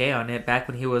MGK on it back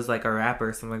when he was like a rapper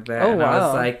or something like that. Oh, and I wow.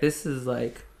 was like, this is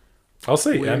like I'll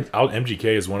say Weird. MGK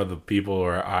is one of the people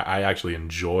where I actually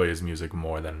enjoy his music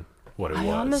more than what it I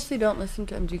was. honestly don't listen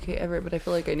to MGK ever, but I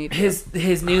feel like I need to.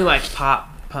 his new like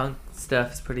pop punk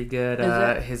stuff is pretty good. Is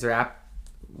it? His rap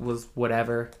was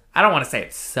whatever. I don't want to say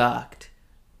it sucked,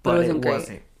 But it but wasn't it great.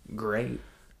 wasn't great.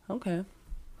 Okay.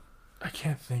 I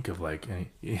can't think of like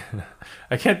any.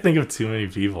 I can't think of too many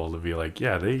people to be like,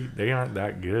 yeah, they aren't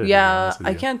that good. to be Yeah, honest with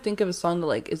I you. can't think of a song that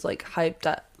like is like hyped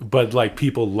that. But like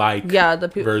people like Yeah, the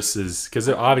people. versus because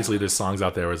obviously there's songs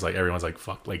out there where it's like everyone's like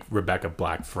fuck like Rebecca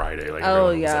Black Friday like Oh,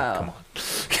 everyone was yeah. like, come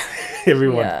on.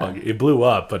 Everyone Yeah. fuck, it blew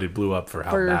up, but it blew up for how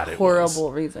For bad it horrible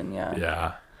was. reason, yeah.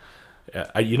 Yeah.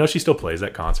 You know she still plays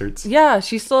at concerts. Yeah,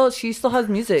 she still has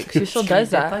music. She still does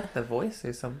She did, that. like The Voice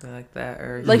or something like that,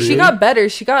 or Like she Really? got better.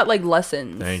 She got like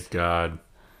lessons. Thank God,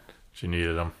 she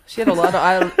needed them. She had a lot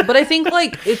of but I think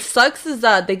like it sucks is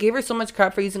that they gave her so much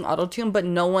crap for using autotune, but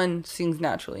no one sings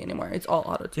naturally anymore. It's all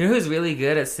autotune. You know who's really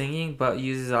good at singing but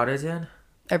uses autotune?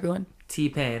 Everyone.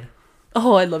 T-Pain.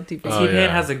 Oh, I love T-Pain. Oh, T-Pain yeah.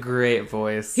 has a great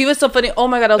voice. He was so funny. Oh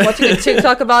my god, I was watching a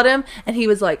TikTok about him, and he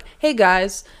was like, "Hey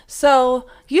guys, so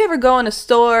you ever go in a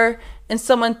store and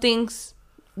someone thinks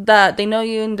that they know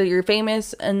you and that you're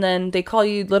famous, and then they call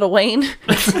you Lil Wayne?"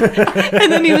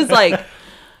 And then he was like,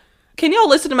 "Can y'all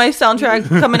listen to my soundtrack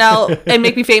coming out and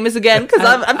make me famous again? Because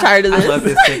I'm tired of this." I love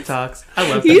his TikToks. I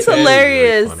love He's that. That is really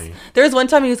hilarious. funny. There was one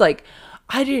time he was like,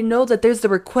 "I didn't know that there's the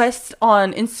request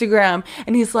on Instagram,"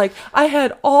 and he's like, "I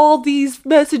had all these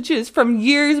messages from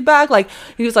years back." Like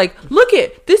he was like, "Look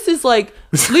it, this is like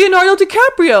Leonardo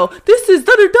DiCaprio. This is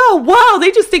da da da. Wow,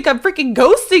 they just think I'm freaking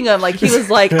ghosting him." Like he was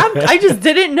like, I just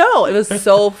didn't know. It was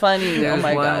so funny. There Oh was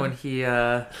my one god. when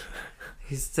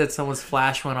he said someone's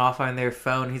flash went off on their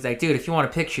phone. He's like, "Dude, if you want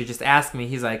a picture, just ask me."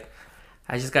 He's like,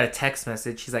 "I just got a text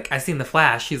message." He's like, "I seen the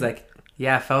flash." He's like,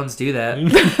 "Yeah, phones do that."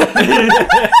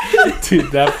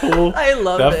 Dude, that fool. I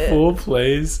love that it. fool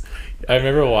plays. I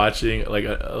remember watching like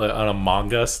on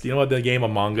Among Us. You know what the game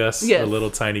Among Us? Yes. The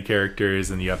little tiny characters,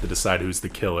 and you have to decide who's the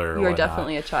killer. Or You are whatnot.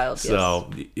 definitely a child.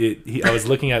 So I was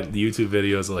looking at YouTube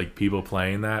videos of like people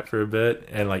playing that for a bit,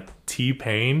 and like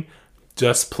T-Pain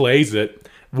just plays it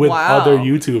with Wow. other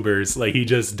YouTubers. Like he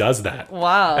just does that.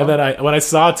 Wow. And then when I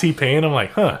saw T-Pain, I'm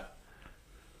like, huh.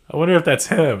 I wonder if that's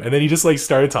him. And then he just like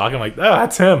started talking. I'm like, oh,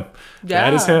 that's him.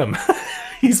 That is Yeah. him.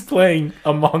 He's playing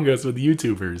Among Us with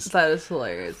YouTubers, That is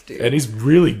hilarious, dude. and he's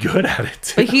really good at it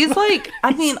too. But he's like,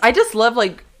 I mean, I just love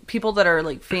like people that are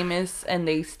like famous and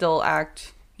they still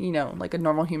act, you know, like a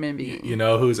normal human being. You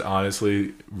know who's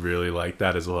honestly really like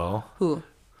that as well? Who?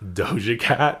 Doja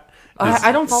Cat.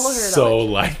 I don't follow her that So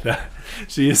much. like that.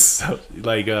 She is so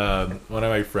like one of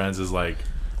my friends is like,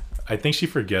 I think she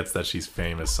forgets that she's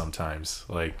famous sometimes.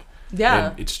 Like,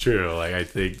 Yeah. and it's true. Like I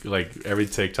think like every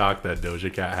TikTok that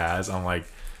Doja Cat has, I'm like,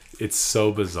 it's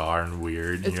so bizarre and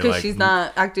weird. And It's you're because like, she's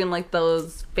not acting like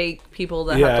those fake people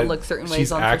that yeah, have to look certain ways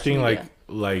she's on acting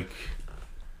social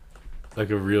like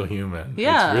a real human.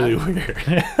 Yeah. It's really weird.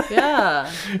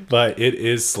 Yeah. But it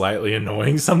is slightly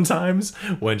annoying sometimes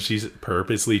when she's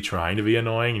purposely trying to be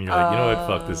annoying, and you're like, you know what,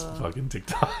 fuck this fucking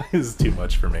TikTok. This is too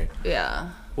much for me. Yeah.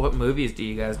 What movies do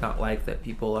you guys not like that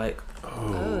people like?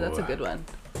 Oh, that's a good one.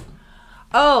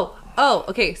 Oh,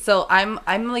 okay. So I'm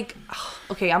like,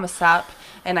 okay, I'm a sap,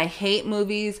 and I hate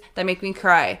movies that make me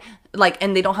cry. Like,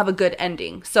 and they don't have a good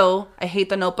ending. So I hate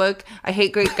The Notebook. I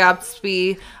hate Great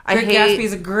Gatsby. I Great hate.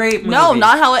 Gatsby's a great movie. No,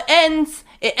 not how it ends.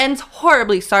 It ends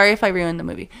horribly. Sorry if I ruined the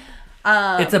movie.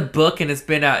 It's a book and it's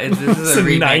been out. This is a It's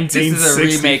remake. This is a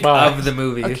remake 1965. of the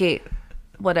movie. Okay,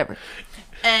 whatever.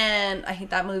 And I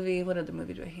hate that movie. What other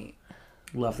movie do I hate?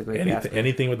 Love the Great Anything, Gatsby.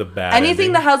 anything with a bad Anything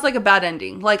ending. that has like a bad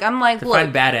ending. Like I'm like, look,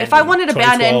 Define bad if I ending. wanted a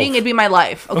bad 2012. ending, it'd be my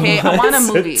life. Okay, I want a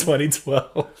It's movie.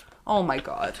 2012. Oh my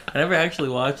god, I never actually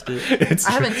watched it. It's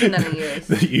I haven't seen that in years.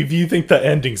 If you think the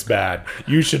ending's bad,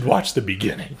 you should watch the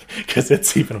beginning because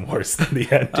it's even worse than the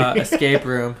ending. Escape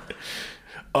Room.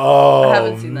 Oh I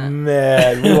haven't seen that.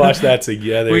 man, we watched that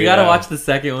together. We gotta yeah. watch the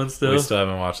second one still. We still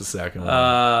haven't watched the second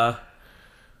one.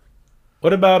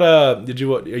 What about are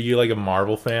you like a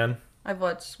Marvel fan? I've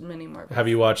watched many Marvel. Have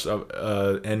you watched not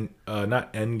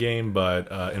Endgame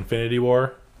but Infinity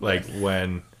War? Like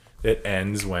when it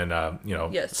ends when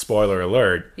Yes. spoiler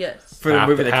alert, Yes. For the half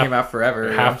movie the- that half- came out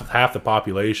forever. half the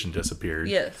population disappeared.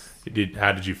 Yes.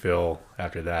 How did you feel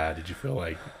after that? Did you feel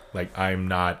like I'm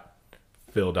not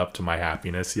filled up to my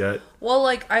happiness yet? Well,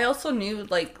 like I also knew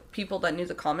like people that knew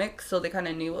the comics, so they kind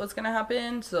of knew what was gonna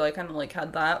happen. So I kind of like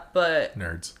had that, but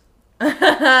Nerds.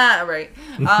 right.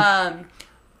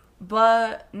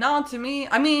 But no, to me,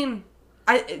 I mean,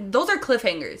 those are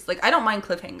cliffhangers. Like I don't mind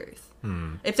cliffhangers.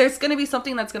 If there's gonna be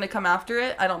something that's gonna come after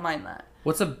it, I don't mind that.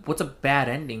 What's a bad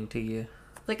ending to you?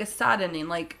 Like a sad ending,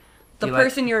 like the You like-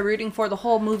 person you're rooting for the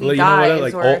whole movie Well, you know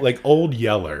dies, what? or Old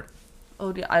Yeller.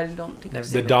 oh, I don't think Never I've The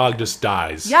seen it. dog just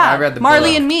dies. Yeah, I read the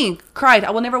Marley book. and Me cried. I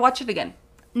will never watch it again.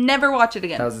 Never watch it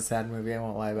again. That was a sad movie. I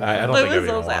won't lie about I that. don't That think I've was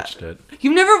so even sad. watched it.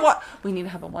 You've never watched. We need to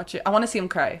have him watch it. I want to see him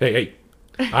cry. Hey,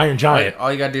 Iron Giant.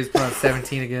 All you gotta do is put on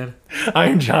 17 again.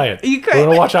 Iron Giant. You We're cry.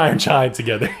 gonna watch Iron Giant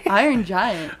together. Iron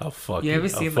Giant. I'll fucking, You ever I'll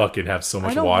seen that? fucking have so I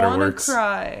much don't want to waterworks.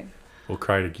 cry. We'll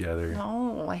cry together.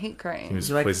 No, I hate crying. This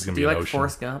Do you like, place is gonna do be you an like ocean.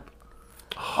 Forrest Gump?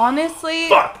 Honestly,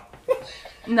 Fuck!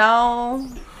 no,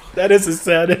 That is a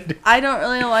sad ending. I don't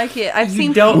really like it. I've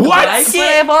seen don't What? like but it?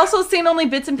 I've also seen only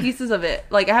bits and pieces of it.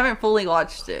 Like I haven't fully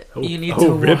watched it. You need oh,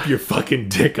 to rip wa- your fucking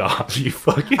dick off. You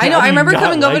fucking. I know. how do I you remember not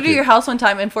coming over like to it? your house one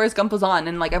time and Forrest Gump was on,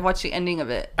 and like I watched the ending of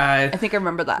it. I I think I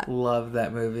remember that. love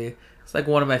that movie. It's like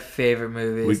one of my favorite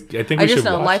movies. I think we I just should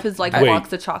know watch life it. is like a Wait,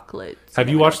 box of chocolates. have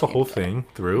you watched the whole thing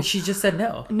through? She just said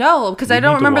no. No, because We I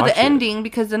don't need to remember watch the it. ending.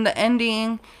 Because in the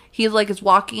ending, he like is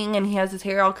walking and he has his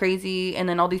hair all crazy, and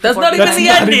then all these. That's people are not even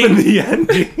behind the him. ending. Even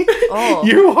the ending. Oh.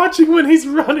 You're watching when he's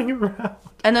running around.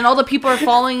 And then all the people are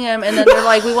following him, and then they're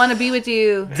like, "We want to be with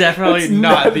you." Definitely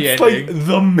not the it's ending. like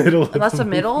the middle. Of That's the the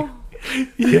middle. movie.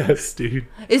 Yes, dude.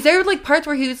 Is there like parts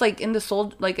where he was like in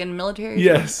the like in military?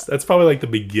 Yes, that's probably like the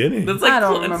beginning. That's like, I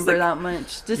don't it's remember like- that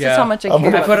much. This Yeah. is how much I I'm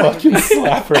care gonna about. put fucking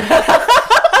slap her.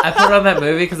 I put on that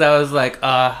movie because I was like,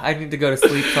 I need to go to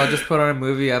sleep, so I'll just put on a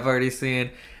movie I've already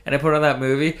seen. And I put on that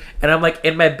movie, and I'm like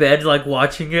in my bed, like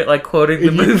watching it, like quoting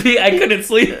the movie. I couldn't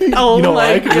sleep. Oh You know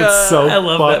my why? 'Cause it's so I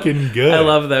love fucking that. good. I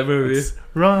love that movie. It's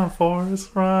Run, Forrest,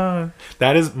 run.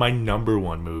 That is my number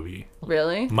one movie.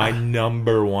 Really? My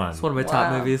number one. It's one of my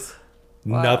top Wow. movies.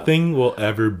 Nothing will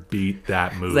ever beat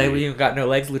that It's like, movie. you got no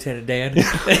legs, Lieutenant Dan.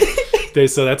 Okay,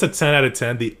 so that's a 10 out of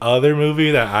 10. The other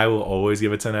movie that I will always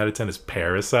give a 10 out of 10 is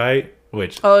Parasite,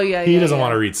 which Oh, yeah, he yeah, doesn't yeah.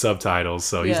 want to read subtitles,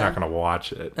 so he's Yeah. not going to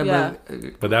watch it. A Yeah.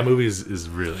 movie- But that movie is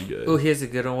really good. Oh, here's a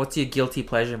good one. What's your guilty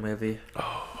pleasure movie?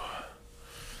 Oh,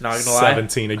 not gonna lie.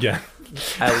 17 again.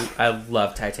 I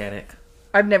love Titanic.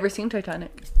 I've never seen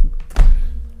Titanic.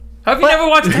 Have you never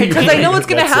watched Titanic? Because I know what's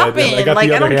gonna That's it. happen. I got Like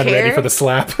the I other don't hand ready care. for the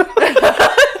slap.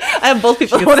 I have both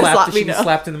people She who gets want to slapped, slap she me gets now.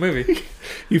 slapped in the movie.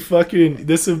 You fucking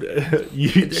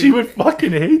she would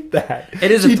fucking hate that.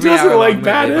 It is a she 3 hour doesn't long like movie,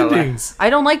 bad by the way. endings I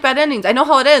don't like bad endings. I know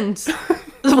how it ends.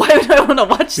 Why would I want to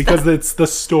watch because it's the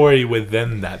story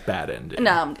within that bad ending. that?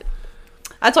 No, I'm good.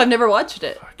 That's why I've never watched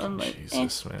it. Fucking I'm like,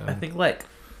 Jesus, man. I think like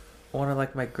one of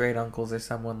like my great uncles or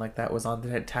someone like that was on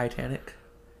the Titanic.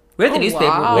 We had the Oh, newspaper.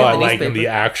 wow. We had what, the like in newspaper. the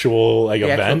actual like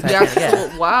The actual event? Titanic. the Yeah.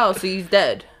 actual, wow, so he's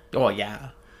dead. Oh yeah.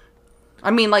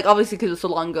 I mean, like obviously because it's so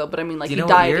long ago, but I mean, like Do you he know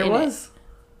what died year it in was?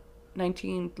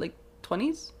 19 like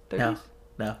 20s, 30s. No,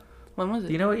 no. When was Do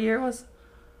it? you know what year it was?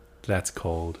 That's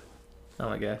cold. Oh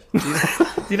my gosh. Do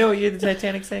you know what year the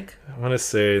Titanic sank? I want to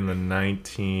say in the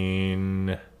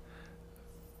 1930s.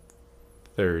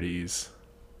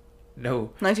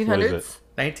 No, 1900s,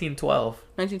 1912.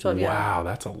 1912. Yeah. Wow,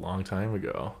 that's a long time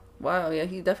ago. Wow. Yeah,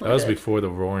 he definitely. That was did. before the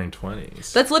Roaring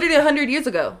Twenties. That's literally 100 years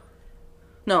ago.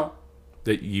 No,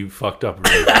 That you fucked up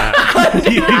really bad.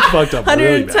 You fucked up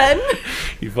really 110. bad.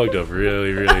 You fucked up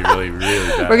really bad.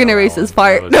 We're gonna erase on this that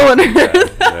part. one. No one That was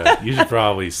heard bad. Yeah. You should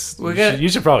probably. We're gonna- You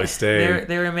should probably stay.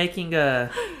 They were making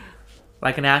a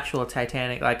like an actual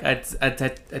Titanic, like a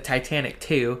Titanic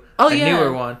 2, Oh, a yeah.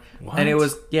 newer one, and it What?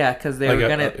 was because they Like were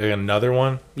a- gonna another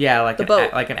one. yeah like The an,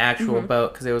 boat. like an actual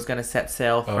boat because it was gonna set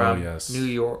sail Oh, from yes. New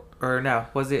York or no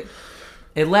was it?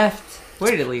 It left. Where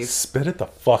did it leave? Spit it the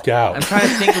fuck out. I'm trying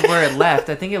to think of where it left.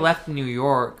 I think it left New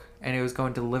York and it was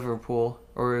going to Liverpool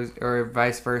or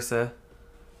vice versa.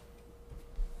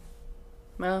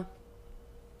 No.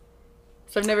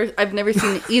 So I've never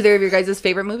seen either of your guys'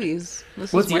 favorite movies.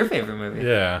 This What's is your wonderful. favorite movie?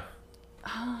 Yeah.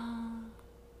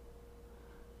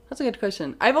 That's a good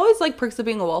question. I've always liked Perks of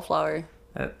Being a Wallflower.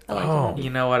 I like Oh. You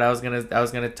know what? I was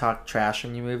gonna talk trash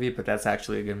on your movie, but that's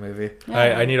actually a good movie.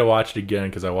 I need to watch it again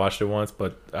because I watched it once,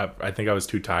 but I think I was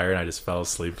too tired and I just fell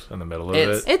asleep in the middle of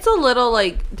It's- it. It's a little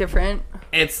like different.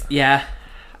 It's yeah.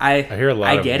 I I hear a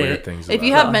lot of get weird it. things. If about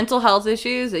you it. have mental health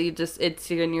issues, it's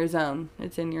in your zone.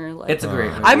 It's in your like. It's a great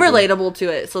movie. I'm relatable to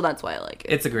it, so that's why I like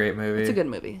it. It's a great movie. It's a good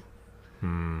movie.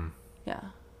 Hmm. Yeah.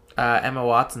 Emma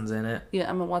Watson's in it. Yeah,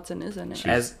 Emma Watson is in it.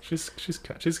 As- She's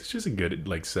a good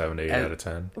like 7, 8 As- out of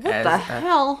 10. What as- the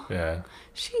hell? Yeah.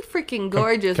 She freaking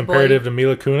gorgeous, Comparative boy. to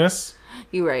Mila Kunis.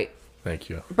 You're right.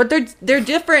 Thank you. But they're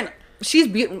different. She's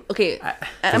beautiful. Okay,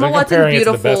 Emma I'm Watson's comparing it to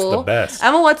the best of beautiful. the best.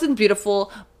 Emma Watson's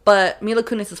beautiful, but Mila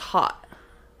Kunis is hot.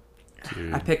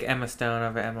 Dude. I pick Emma Stone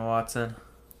over Emma Watson.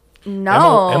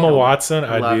 No, Emma Watson,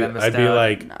 Love Emma I'd be Stone.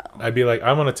 like, No. I'm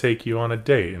gonna take you on a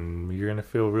date and you're gonna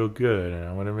feel real good and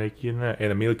I want to make you nut.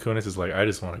 And Mila Kunis is like, I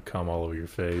just want to come all over your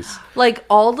face. Like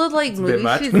all the like a bit movies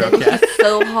much, she's but in, okay. she's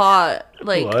so hot.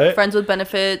 Like What? Friends with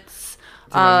Benefits.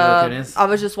 Do you know Mila Kunis? I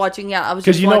was just watching. Yeah, I was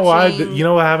Because just you know why? watching. You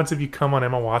know what happens if you come on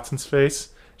Emma Watson's face?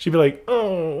 She'd be like,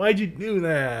 "Oh, why'd you do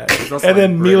that?" also, And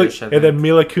then like, Mila, British, I and then think.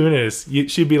 Mila Kunis,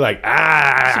 she'd be like,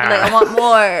 "Ah, She'd be like, I want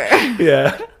more.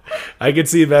 yeah, I can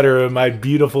see better with my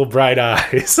beautiful bright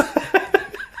eyes."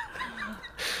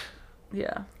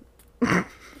 Yeah.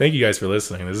 Thank you guys for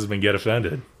listening. This has been Get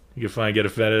Offended. You can find Get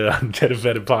Offended on Get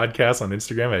Offended Podcast on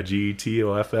Instagram at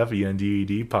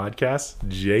GETOFFENDED Podcast.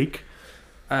 Jake.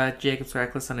 Jacob's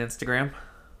Reckless on Instagram.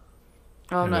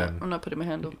 Oh, And I'm not putting my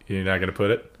handle. You're not gonna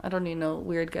put it? I don't need no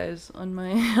weird guys on my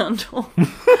handle.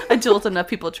 I deal with enough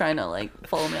people trying to like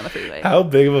follow me on the freeway. How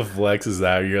big of a flex is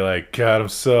that? You're like, God, I'm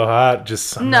so hot.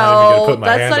 I'm not even gonna put my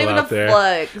that's not handle even out a there.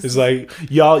 flex. It's like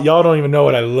y'all don't even know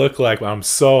what I look like, but I'm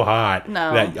so hot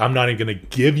No. that I'm not even gonna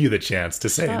give you the chance to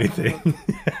say anything.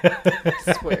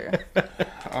 I swear.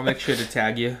 I'll make sure to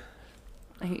tag you.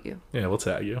 I hate you. Yeah, we'll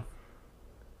tag you.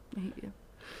 I hate you.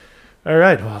 All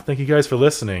right. Well, thank you guys for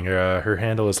listening. Her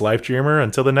handle is Life Dreamer.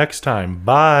 Until the next time.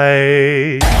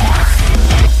 Bye.